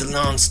 Man, it's a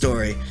long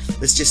story.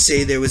 Let's just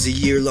say there was a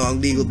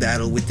year-long legal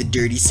battle with the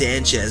Dirty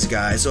Sanchez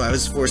guy, so I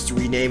was forced to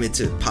rename it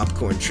to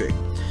Popcorn Trick.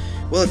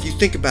 Well, if you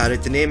think about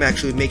it, the name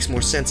actually makes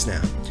more sense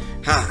now.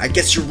 Ha, I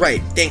guess you're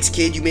right. Thanks,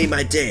 kid, you made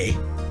my day.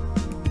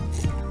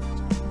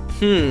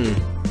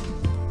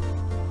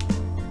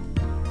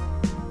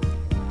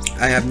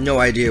 I have no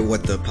idea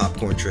what the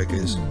popcorn trick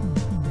is.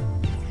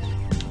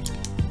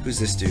 Who's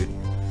this dude?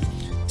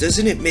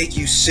 Doesn't it make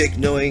you sick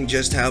knowing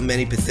just how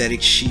many pathetic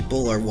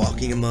sheeple are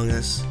walking among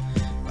us?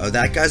 Oh,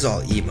 that guy's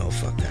all emo.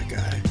 Fuck that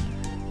guy.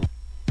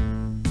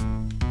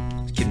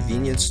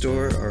 Convenience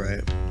store?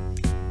 Alright.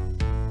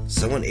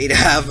 Someone ate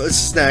half a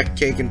snack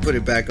cake and put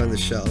it back on the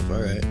shelf.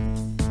 Alright.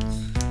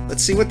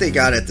 Let's see what they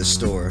got at the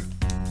store.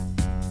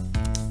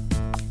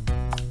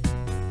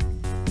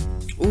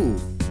 Ooh.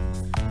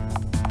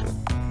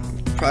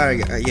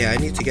 Probably, yeah, I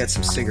need to get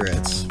some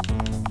cigarettes.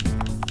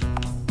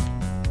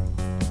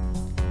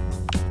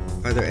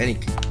 Are there any...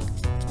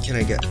 Can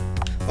I get...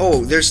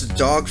 Oh, there's the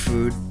dog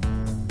food.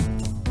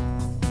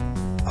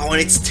 Oh,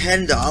 and it's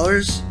 $10?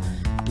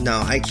 No,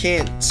 I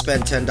can't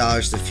spend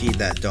 $10 to feed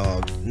that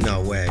dog.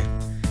 No way.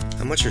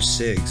 How much are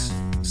cigs?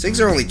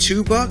 Cigs are only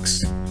 $2?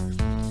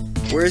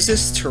 Where is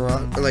this?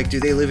 Toronto? Or like, do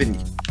they live in...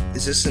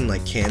 Is this in,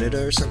 like,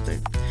 Canada or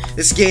something?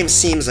 This game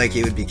seems like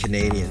it would be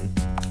Canadian.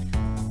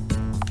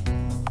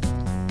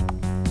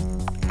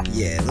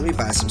 Yeah, let me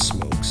buy some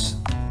smokes.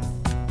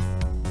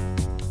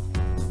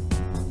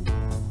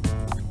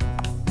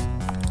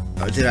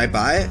 Oh, did I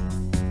buy it?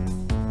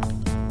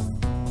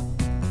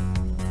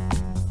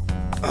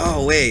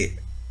 Oh, wait.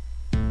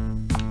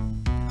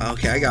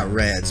 Okay, I got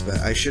reds, but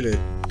I should have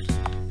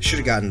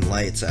gotten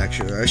lights,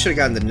 actually. Or I should have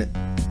gotten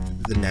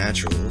the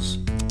naturals.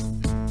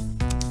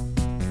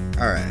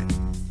 Alright.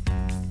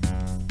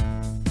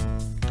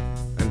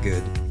 I'm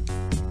good.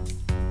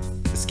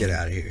 Let's get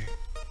out of here.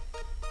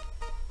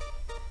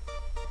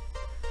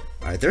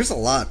 Alright, there's a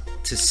lot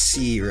to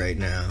see right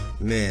now.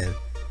 Man.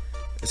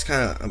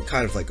 I'm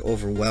kind of like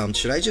overwhelmed.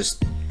 Should I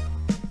just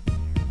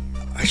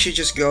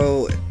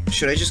go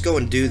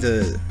and do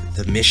the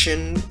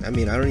mission? I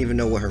mean, I don't even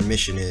know what her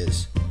mission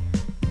is.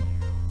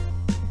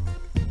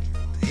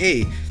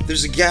 Hey,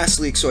 there's a gas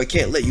leak, so I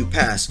can't let you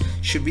pass.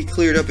 Should be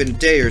cleared up in a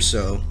day or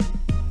so.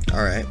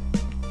 Alright.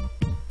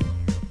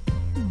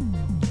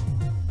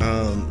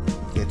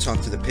 Can I talk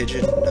to the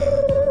pigeon?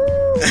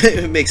 No.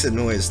 It makes a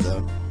noise,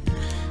 though.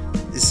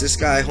 Is this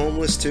guy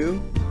homeless,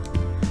 too?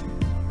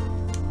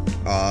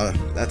 Aw,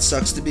 that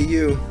sucks to be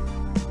you.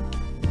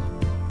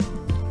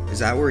 Is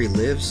that where he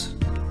lives?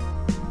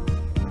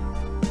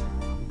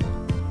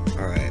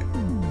 Alright.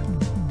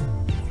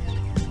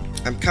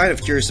 I'm kind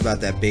of curious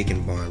about that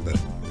bacon barn, but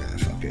nah,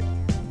 fuck it.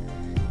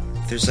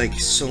 There's like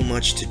so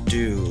much to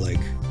do, like...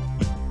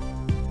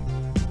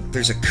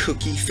 There's a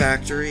cookie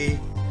factory.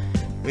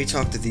 Let me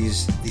talk to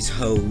these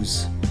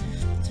hoes.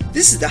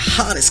 This is the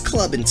hottest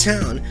club in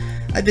town.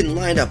 I've been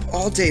lined up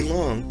all day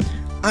long.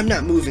 I'm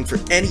not moving for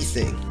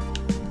anything.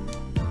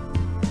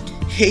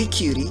 Hey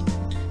cutie,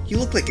 you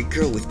look like a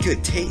girl with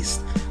good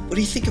taste. What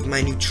do you think of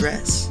my new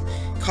dress?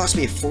 It cost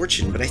me a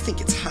fortune, but I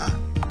think it's hot.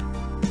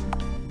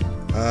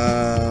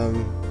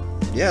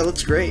 Yeah, it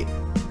looks great.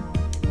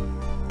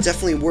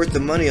 Definitely worth the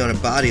money on a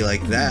body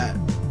like that.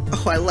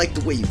 Oh, I like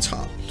the way you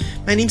talk.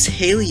 My name's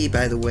Haley,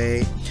 by the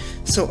way.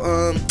 So,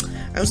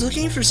 I was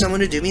looking for someone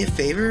to do me a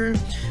favor.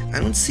 I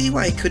don't see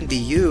why it couldn't be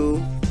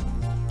you.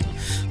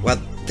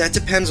 Well, that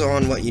depends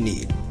on what you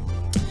need.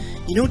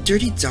 You know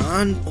Dirty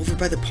Don over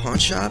by the pawn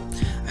shop?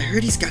 I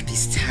heard he's got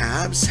these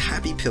tabs,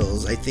 happy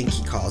pills, I think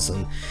he calls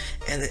them,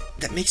 and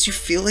that makes you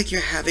feel like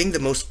you're having the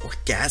most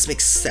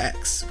orgasmic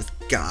sex with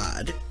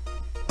God.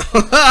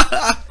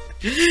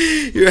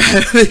 You're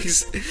having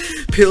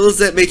pills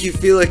that make you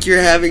feel like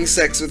you're having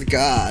sex with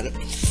God.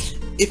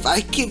 If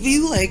I give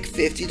you like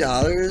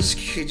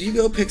 $50, could you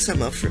go pick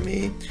some up for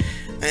me?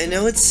 I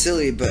know it's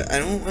silly, but I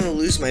don't want to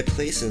lose my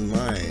place in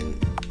line.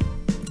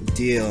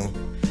 Deal.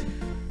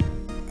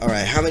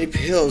 Alright, how many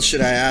pills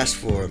should I ask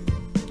for?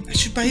 I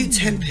should buy you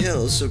 10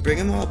 pills, so bring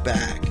them all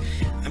back.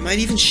 I might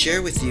even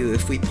share with you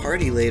if we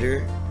party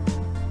later.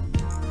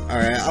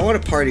 Alright, I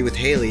want to party with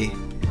Haley.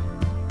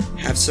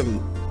 Have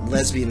some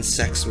lesbian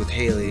sex with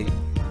Haley.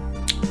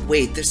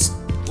 Wait, there's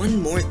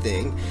one more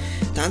thing.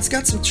 Don's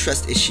got some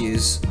trust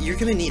issues. You're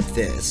gonna need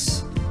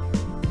this.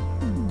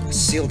 A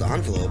sealed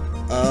envelope?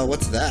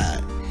 What's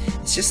that?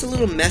 It's just a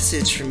little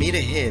message from me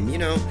to him, you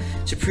know,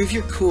 to prove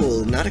you're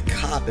cool and not a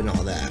cop and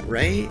all that,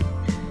 right?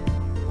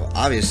 Well,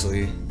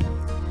 obviously.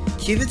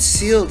 Keep it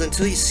sealed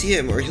until you see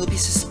him or he'll be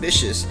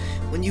suspicious.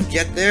 When you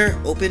get there,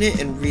 open it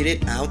and read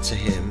it out to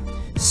him.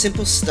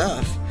 Simple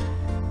stuff.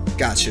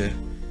 Gotcha.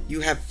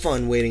 You have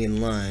fun waiting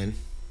in line.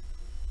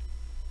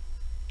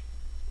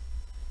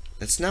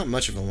 That's not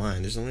much of a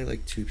line. There's only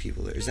like 2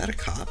 people there. Is that a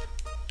cop?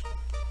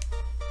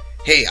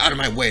 Hey, out of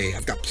my way.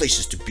 I've got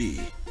places to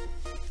be.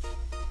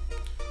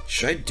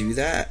 Should I do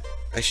that?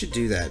 I should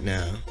do that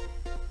now.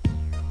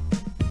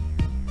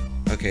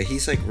 Okay,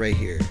 he's like right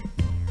here.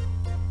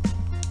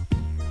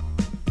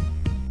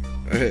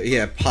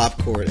 Yeah,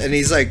 popcorn. And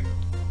he's like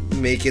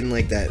making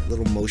like that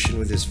little motion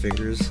with his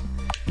fingers.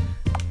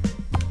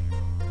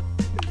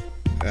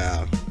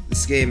 Wow.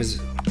 This game is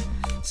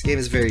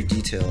very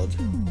detailed.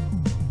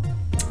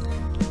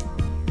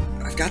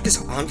 I've got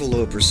this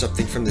envelope or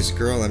something from this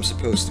girl I'm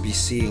supposed to be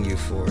seeing you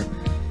for.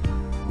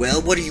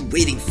 Well, what are you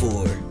waiting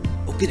for?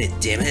 Open it,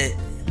 damn it.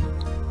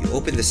 You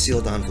open the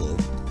sealed envelope.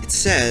 It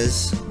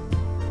says...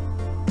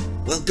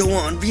 Well, go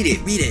on, read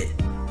it, read it.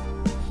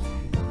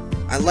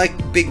 I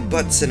like big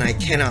butts and I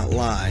cannot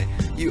lie.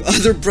 You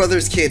other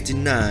brothers can't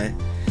deny.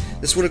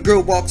 That's when a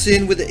girl walks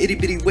in with an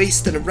itty-bitty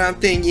waist and a round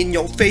thing in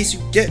your face,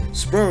 you get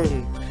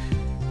sprung.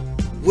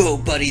 Whoa,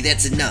 buddy,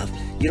 that's enough.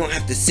 You don't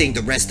have to sing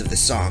the rest of the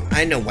song.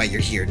 I know why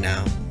you're here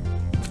now.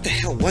 What the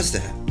hell was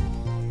that?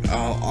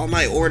 Oh, all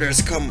my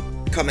orders come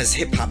as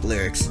hip-hop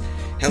lyrics.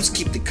 Helps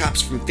keep the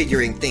cops from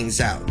figuring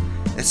things out.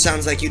 That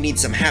sounds like you need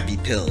some happy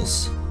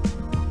pills.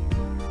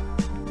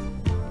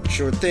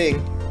 Sure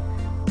thing.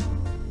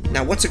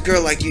 Now what's a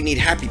girl like you need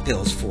happy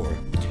pills for?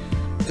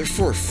 They're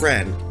for a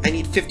friend. I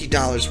need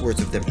 $50 worth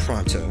of them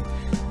pronto.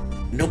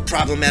 No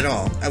problem at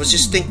all. I was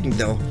just thinking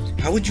though,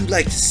 how would you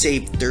like to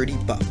save 30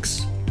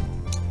 bucks?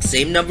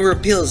 Same number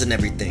of pills and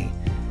everything.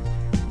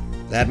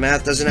 That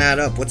math doesn't add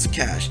up. What's the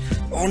cash?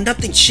 Oh,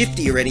 nothing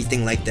shifty or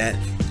anything like that.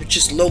 They're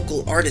just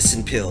local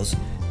artisan pills.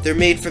 They're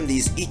made from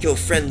these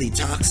eco-friendly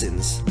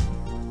toxins.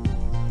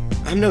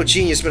 I'm no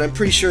genius, but I'm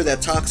pretty sure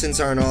that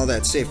toxins aren't all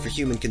that safe for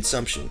human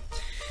consumption.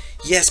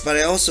 Yes, but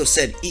I also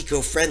said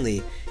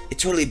eco-friendly. It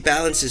totally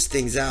balances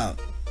things out.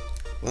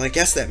 Well, I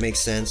guess that makes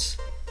sense.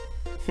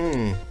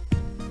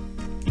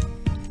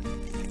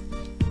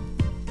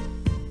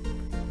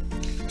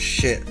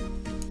 Shit.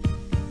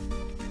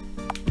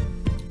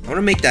 I want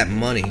to make that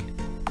money.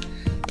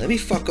 Let me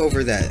fuck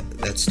over that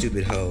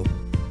stupid hoe.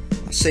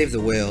 I'll save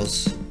the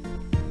whales.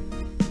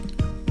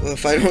 Well,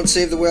 if I don't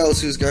save the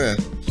whales, who's gonna?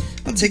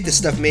 I'll take the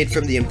stuff made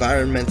from the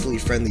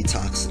environmentally friendly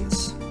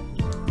toxins.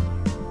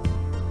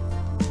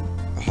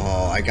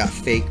 Oh, I got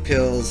fake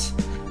pills.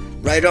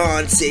 Right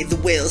on, save the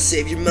whales,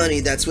 save your money,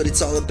 that's what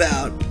it's all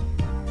about.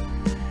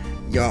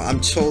 Yo, I'm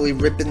totally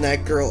ripping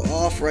that girl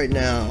off right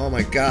now. Oh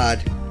my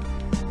god.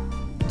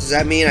 Does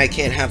that mean I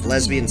can't have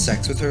lesbian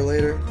sex with her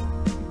later?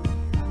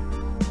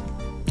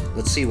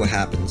 Let's see what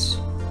happens.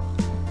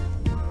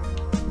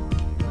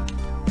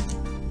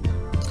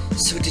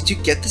 So did you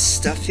get the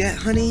stuff yet,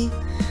 honey?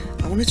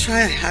 I want to try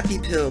a happy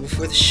pill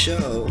before the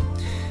show.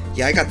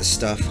 Yeah, I got the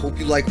stuff. Hope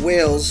you like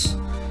whales.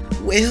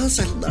 Whales?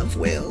 I love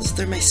whales.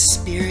 They're my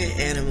spirit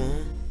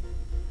animal.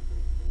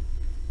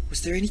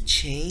 Was there any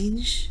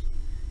change?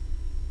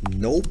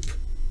 Nope.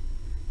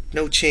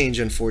 No change,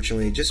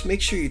 unfortunately. Just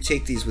make sure you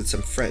take these with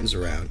some friends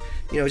around.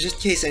 You know, just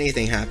in case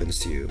anything happens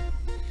to you.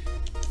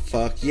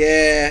 Fuck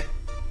yeah.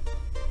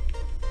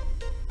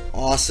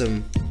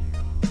 Awesome.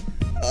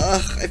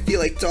 Ugh, I feel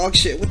like dog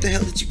shit. What the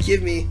hell did you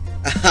give me?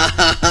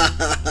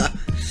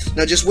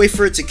 Now just wait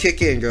for it to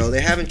kick in, girl.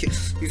 They haven't.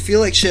 You feel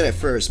like shit at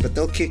first, but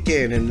they'll kick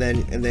in, and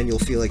then you'll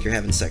feel like you're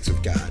having sex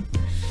with God.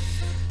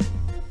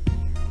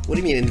 What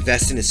do you mean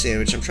invest in a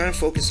sandwich? I'm trying to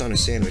focus on a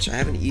sandwich. I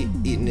haven't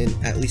eaten in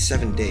at least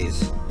 7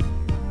 days.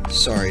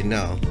 Sorry,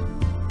 no.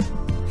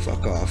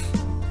 Fuck off.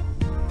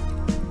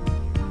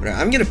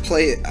 I'm gonna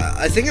play.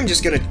 I think I'm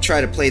just gonna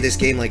try to play this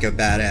game like a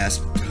badass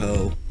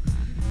hoe.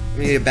 I'm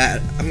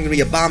gonna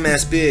be a bomb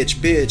ass bitch.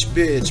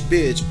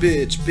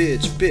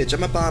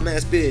 I'm a bomb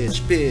ass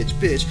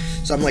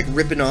bitch. So I'm like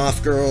ripping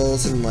off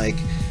girls and like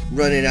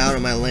running out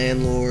on my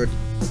landlord.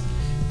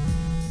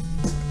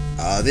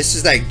 This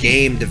is that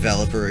game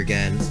developer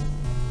again.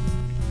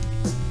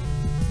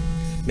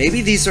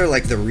 Maybe these are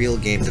like the real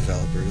game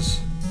developers.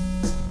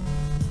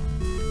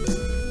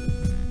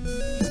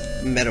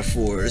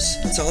 Metaphors.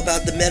 It's all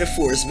about the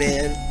metaphors,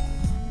 man.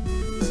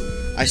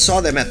 I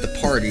saw them at the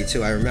party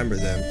too. I remember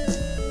them.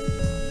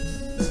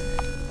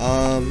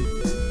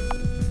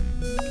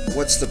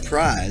 What's the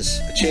prize?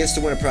 A chance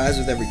to win a prize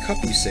with every cup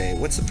you say.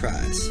 What's the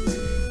prize?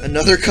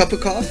 Another cup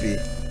of coffee.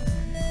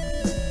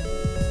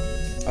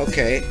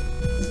 Okay.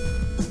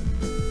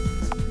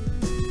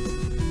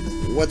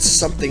 What's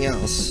something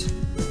else?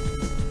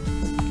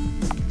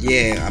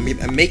 Yeah, I'm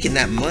making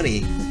that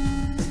money.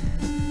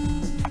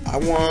 I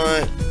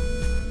want...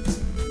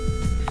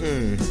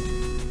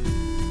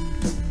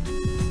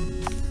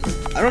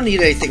 I don't need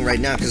anything right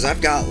now because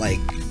I've got like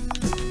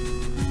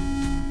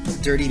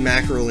dirty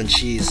mackerel and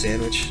cheese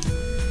sandwich.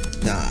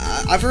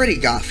 Nah, I've already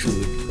got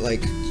food.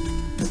 Like,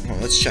 hold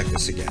on, let's check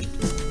this again.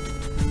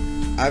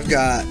 I've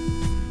got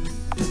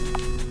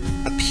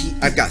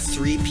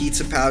 3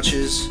 pizza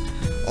pouches,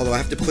 although I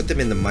have to put them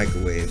in the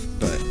microwave.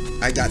 But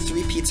I got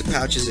 3 pizza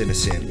pouches and a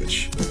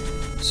sandwich,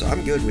 so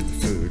I'm good with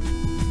the food.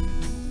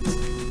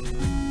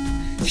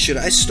 Should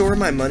I store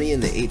my money in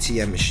the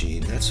ATM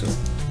machine? That's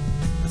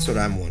what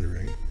I'm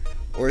wondering.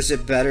 Or is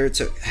it better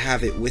to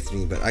have it with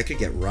me, but I could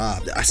get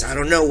robbed? I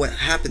don't know what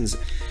happens.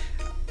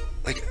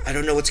 Like, I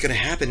don't know what's gonna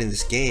happen in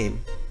this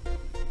game.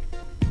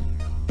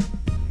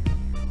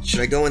 Should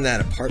I go in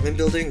that apartment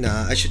building?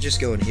 Nah, I should just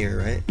go in here,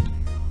 right?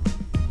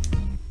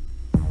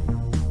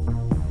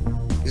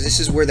 Because this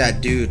is where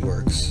that dude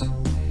works.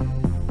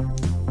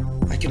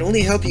 I can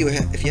only help you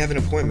if you have an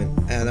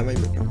appointment. That might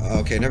be...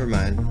 Okay, never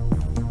mind.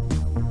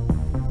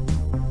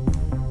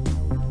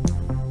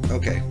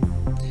 Okay.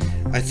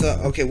 I thought,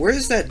 okay, where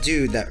is that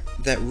dude,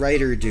 that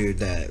writer dude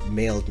that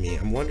mailed me?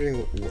 I'm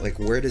wondering, like,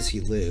 where does he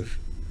live?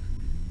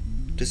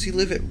 Does he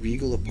live at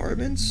Regal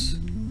Apartments?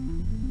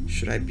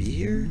 Should I be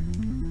here?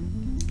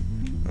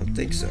 I don't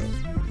think so.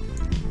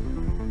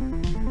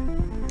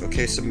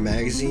 Okay, some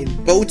magazine.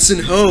 Boats and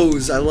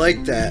Hoes! I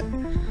like that.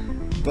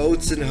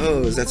 Boats and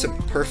Hoes. That's a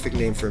perfect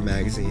name for a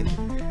magazine.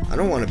 I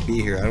don't want to be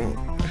here. I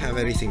don't have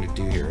anything to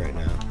do here right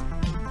now.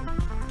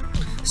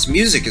 This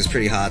music is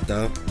pretty hot,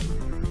 though.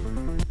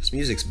 This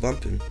music's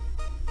bumping.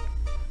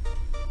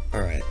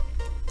 Alright.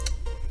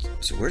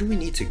 So where do we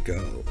need to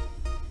go?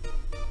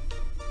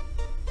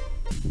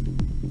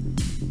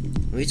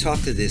 Let me talk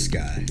to this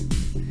guy.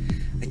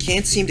 I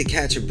can't seem to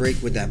catch a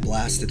break with that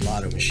blasted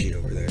lotto machine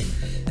over there.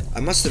 I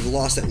must have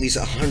lost at least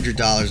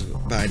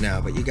 $100 by now,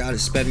 but you gotta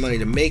spend money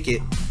to make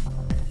it.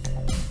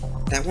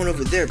 That one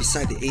over there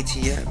beside the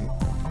ATM.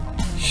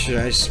 Should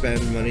I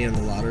spend money on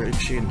the lottery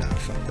machine? Nah,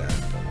 fuck that.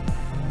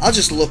 I'll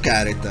just look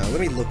at it though. Let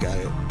me look at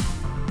it.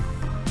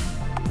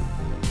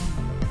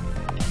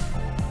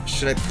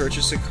 Should I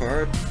purchase a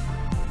card?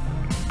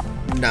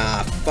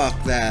 Nah,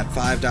 fuck that.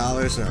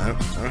 $5? No, I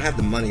don't have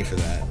the money for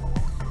that.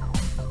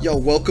 Yo,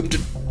 welcome to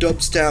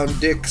Dubstown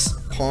Dick's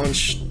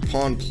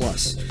Pawn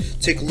Plus.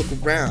 Take a look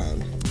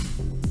around.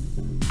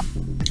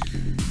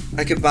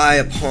 I could buy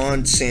a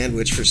pawned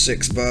sandwich for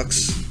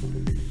 $6.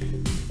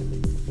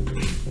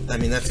 I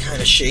mean, that's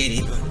kind of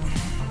shady, but...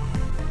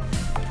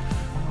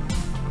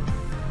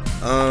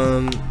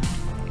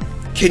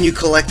 Can you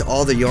collect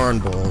all the yarn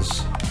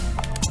balls?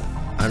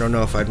 I don't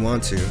know if I'd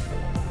want to.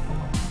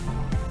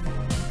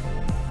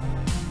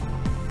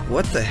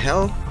 What the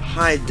hell?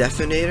 High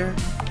definator?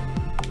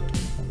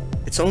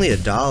 It's only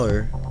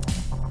 $1.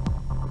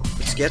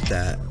 Let's get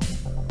that.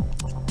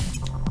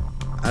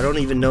 I don't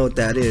even know what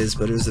that is,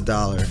 but it was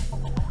 $1.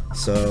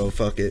 So,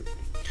 fuck it.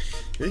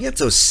 We're gonna get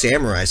those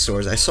samurai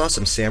swords. I saw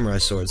some samurai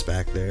swords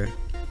back there.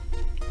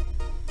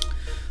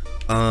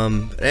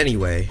 But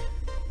anyway.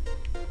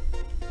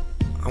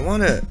 I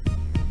wanna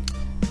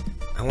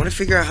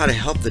figure out how to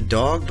help the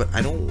dog, but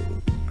I don't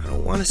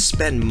wanna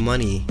spend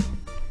money.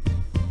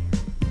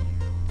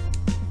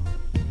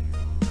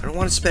 I don't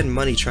wanna spend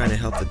money trying to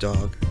help the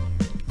dog.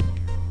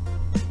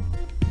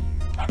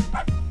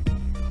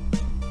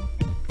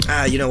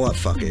 Ah, you know what?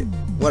 Fuck it.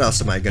 What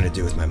else am I gonna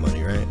do with my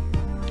money, right?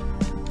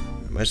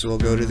 I might as well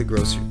go to the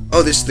grocery...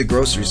 Oh, this is the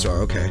grocery store,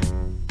 okay.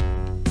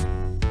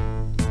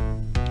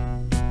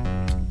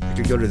 I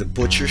could go to the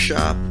butcher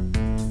shop.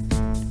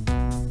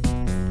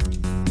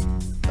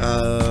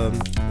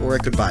 Or I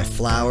could buy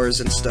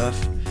flowers and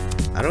stuff.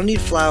 I don't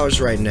need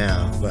flowers right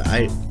now, but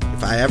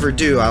if I ever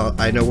do,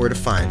 I know where to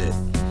find it.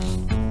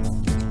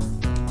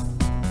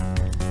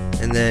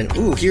 And then,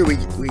 ooh, here we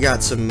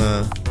got some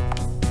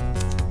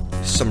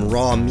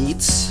raw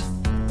meats.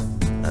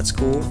 That's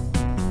cool.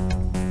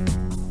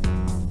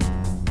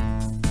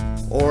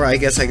 Or I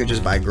guess I could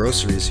just buy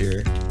groceries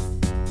here.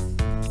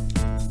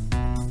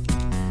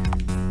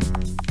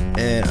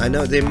 And I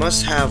know they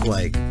must have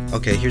like...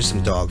 Okay, here's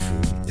some dog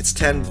food. It's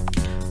 10...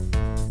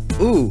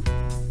 Ooh!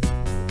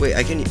 Wait,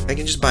 I can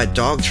just buy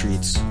dog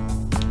treats. I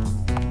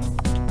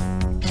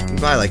can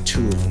buy like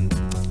 2 of them.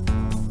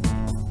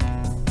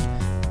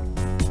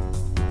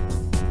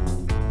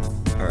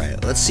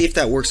 Alright, let's see if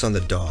that works on the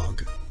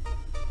dog.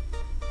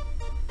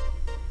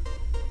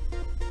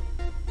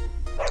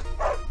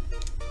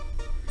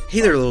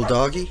 Hey there, little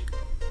doggy.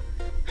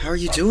 How are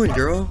you doing,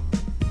 girl?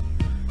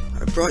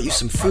 I brought you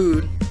some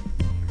food.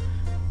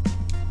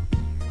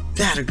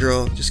 That a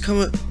girl. Just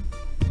come a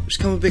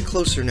bit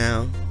closer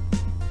now.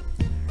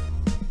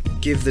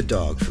 Give the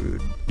dog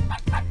food.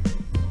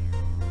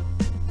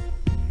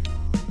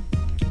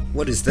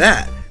 What is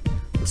that?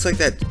 Looks like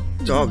that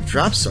dog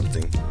dropped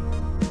something.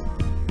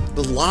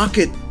 The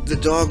locket the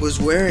dog was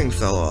wearing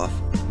fell off.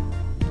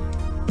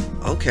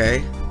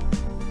 Okay.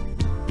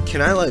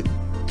 Can I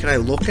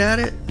look at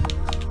it?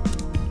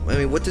 I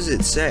mean, what does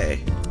it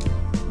say?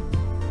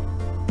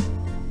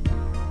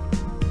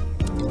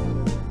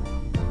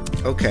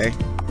 Okay.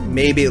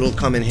 Maybe it'll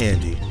come in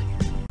handy.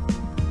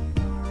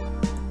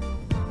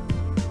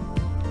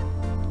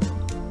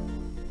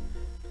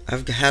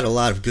 I've had a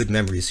lot of good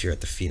memories here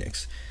at the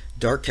Phoenix.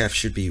 Darkef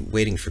should be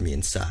waiting for me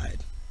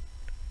inside.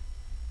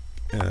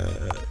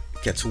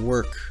 Get to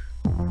work.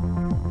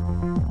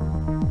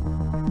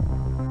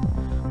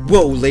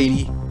 Whoa,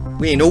 lady.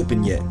 We ain't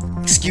open yet.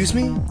 Excuse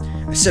me?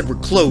 I said we're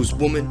closed,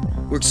 woman.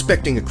 We're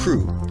expecting a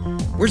crew.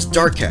 Where's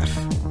Darkef?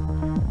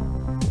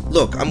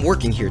 Look, I'm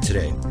working here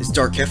today. Is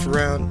Darkef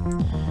around?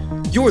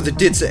 You're the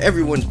ditz that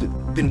everyone's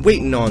been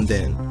waiting on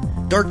then.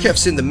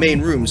 Darkef's in the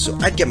main room, so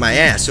I'd get my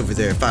ass over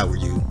there if I were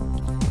you.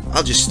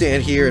 I'll just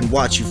stand here and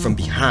watch you from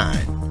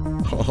behind.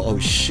 Oh,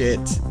 shit.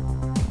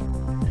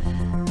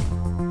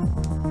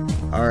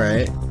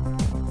 Alright.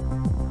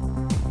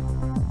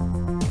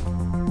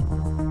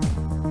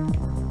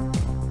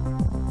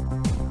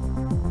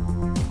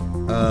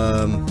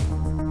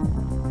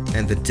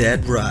 And the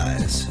dead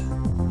rise.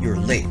 You're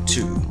late,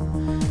 too.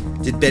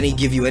 Did Benny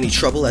give you any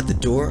trouble at the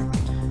door?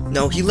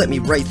 No, he let me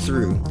right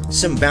through.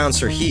 Some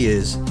bouncer he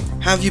is.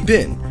 How have you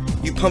been?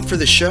 You pumped for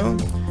the show?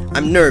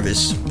 I'm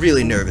nervous,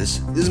 really nervous.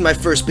 This is my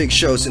first big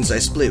show since I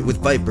split with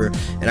Viper,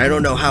 and I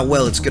don't know how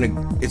well it's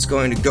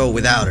going to go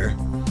without her.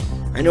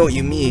 I know what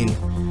you mean.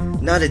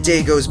 Not a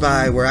day goes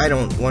by where I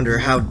don't wonder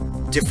how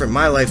different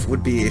my life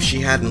would be if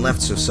she hadn't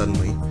left so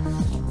suddenly.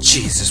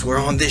 Jesus, we're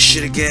on this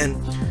shit again?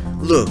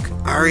 Look,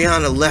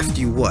 Ariana left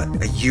you, what,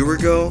 a year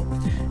ago?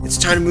 It's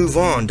time to move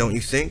on, don't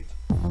you think?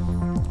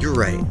 You're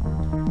right.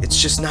 It's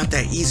just not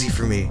that easy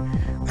for me.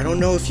 I don't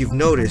know if you've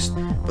noticed,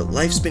 but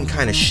life's been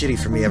kinda shitty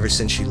for me ever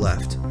since she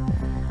left.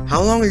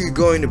 How long are you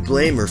going to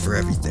blame her for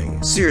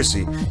everything?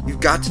 Seriously,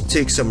 you've got to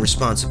take some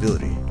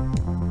responsibility.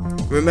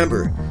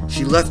 Remember,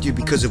 she left you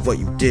because of what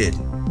you did.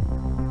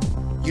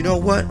 You know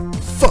what?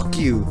 Fuck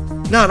you.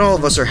 Not all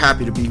of us are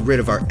happy to be rid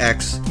of our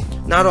ex.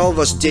 Not all of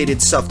us dated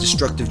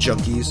self-destructive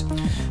junkies.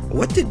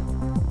 What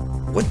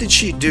did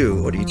she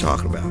do? What are you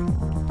talking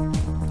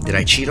about? Did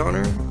I cheat on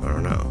her? I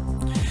don't know.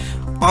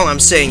 All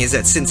I'm saying is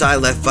that since I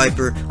left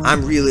Viper,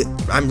 I'm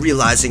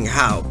realizing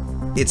how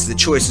it's the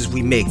choices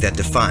we make that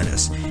define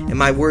us.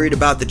 Am I worried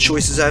about the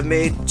choices I've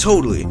made?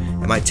 Totally.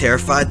 Am I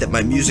terrified that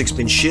my music's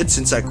been shit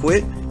since I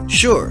quit?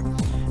 Sure.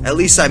 At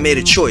least I made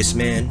a choice,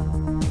 man.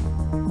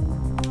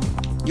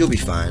 You'll be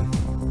fine.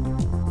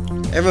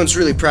 Everyone's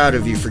really proud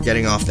of you for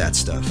getting off that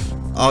stuff.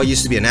 Oh,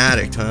 used to be an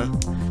addict, huh?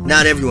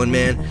 Not everyone,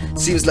 man.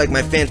 Seems like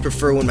my fans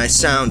prefer when my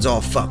sound's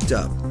all fucked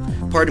up.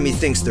 Part of me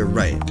thinks they're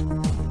right.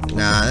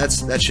 Nah,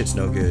 that shit's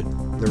no good.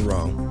 They're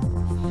wrong.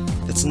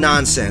 That's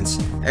nonsense.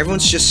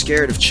 Everyone's just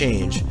scared of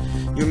change.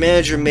 Your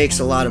manager makes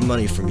a lot of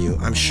money from you.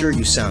 I'm sure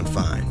you sound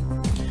fine.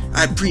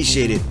 I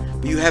appreciate it,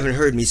 but you haven't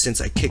heard me since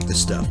I kicked the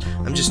stuff.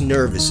 I'm just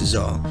nervous is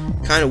all.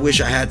 Kinda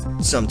wish I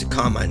had some to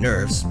calm my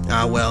nerves.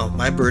 Ah well,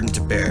 my burden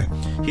to bear.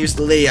 Here's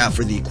the layout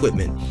for the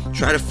equipment.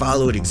 Try to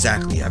follow it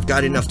exactly. I've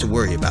got enough to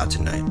worry about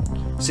tonight.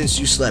 Since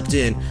you slept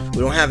in, we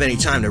don't have any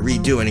time to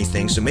redo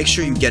anything, so make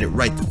sure you get it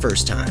right the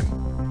first time.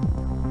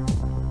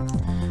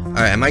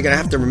 Alright, am I gonna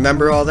have to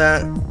remember all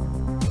that?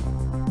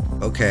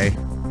 Okay.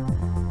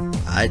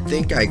 I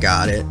think I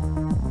got it.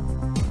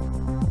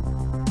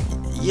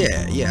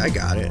 Yeah, I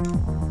got it.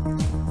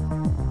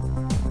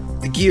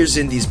 The gear's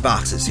in these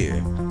boxes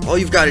here. All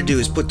you've got to do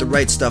is put the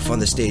right stuff on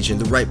the stage in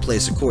the right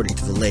place according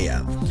to the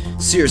layout.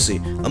 Seriously,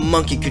 a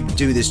monkey could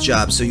do this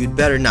job, so you'd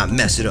better not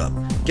mess it up.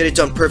 Get it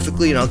done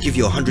perfectly and I'll give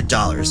you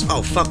 $100.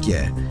 Oh, fuck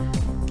yeah.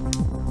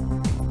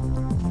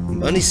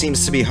 Money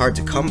seems to be hard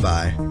to come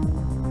by.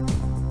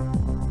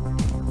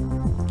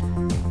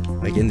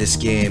 Like in this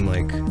game,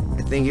 like,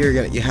 I think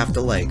you have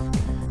to like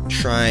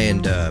try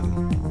and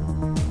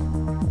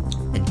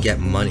get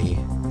money,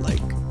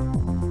 like,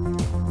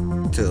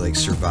 to like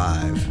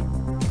survive.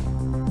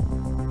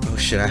 Oh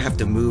shit, I have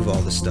to move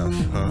all this stuff,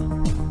 huh?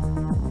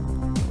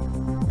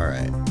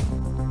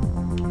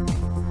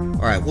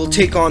 Alright, we'll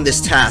take on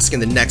this task in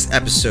the next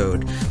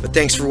episode. But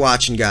thanks for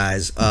watching,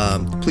 guys.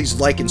 Please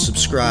like and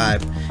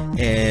subscribe.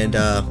 And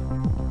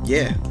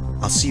yeah,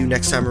 I'll see you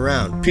next time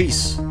around.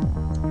 Peace.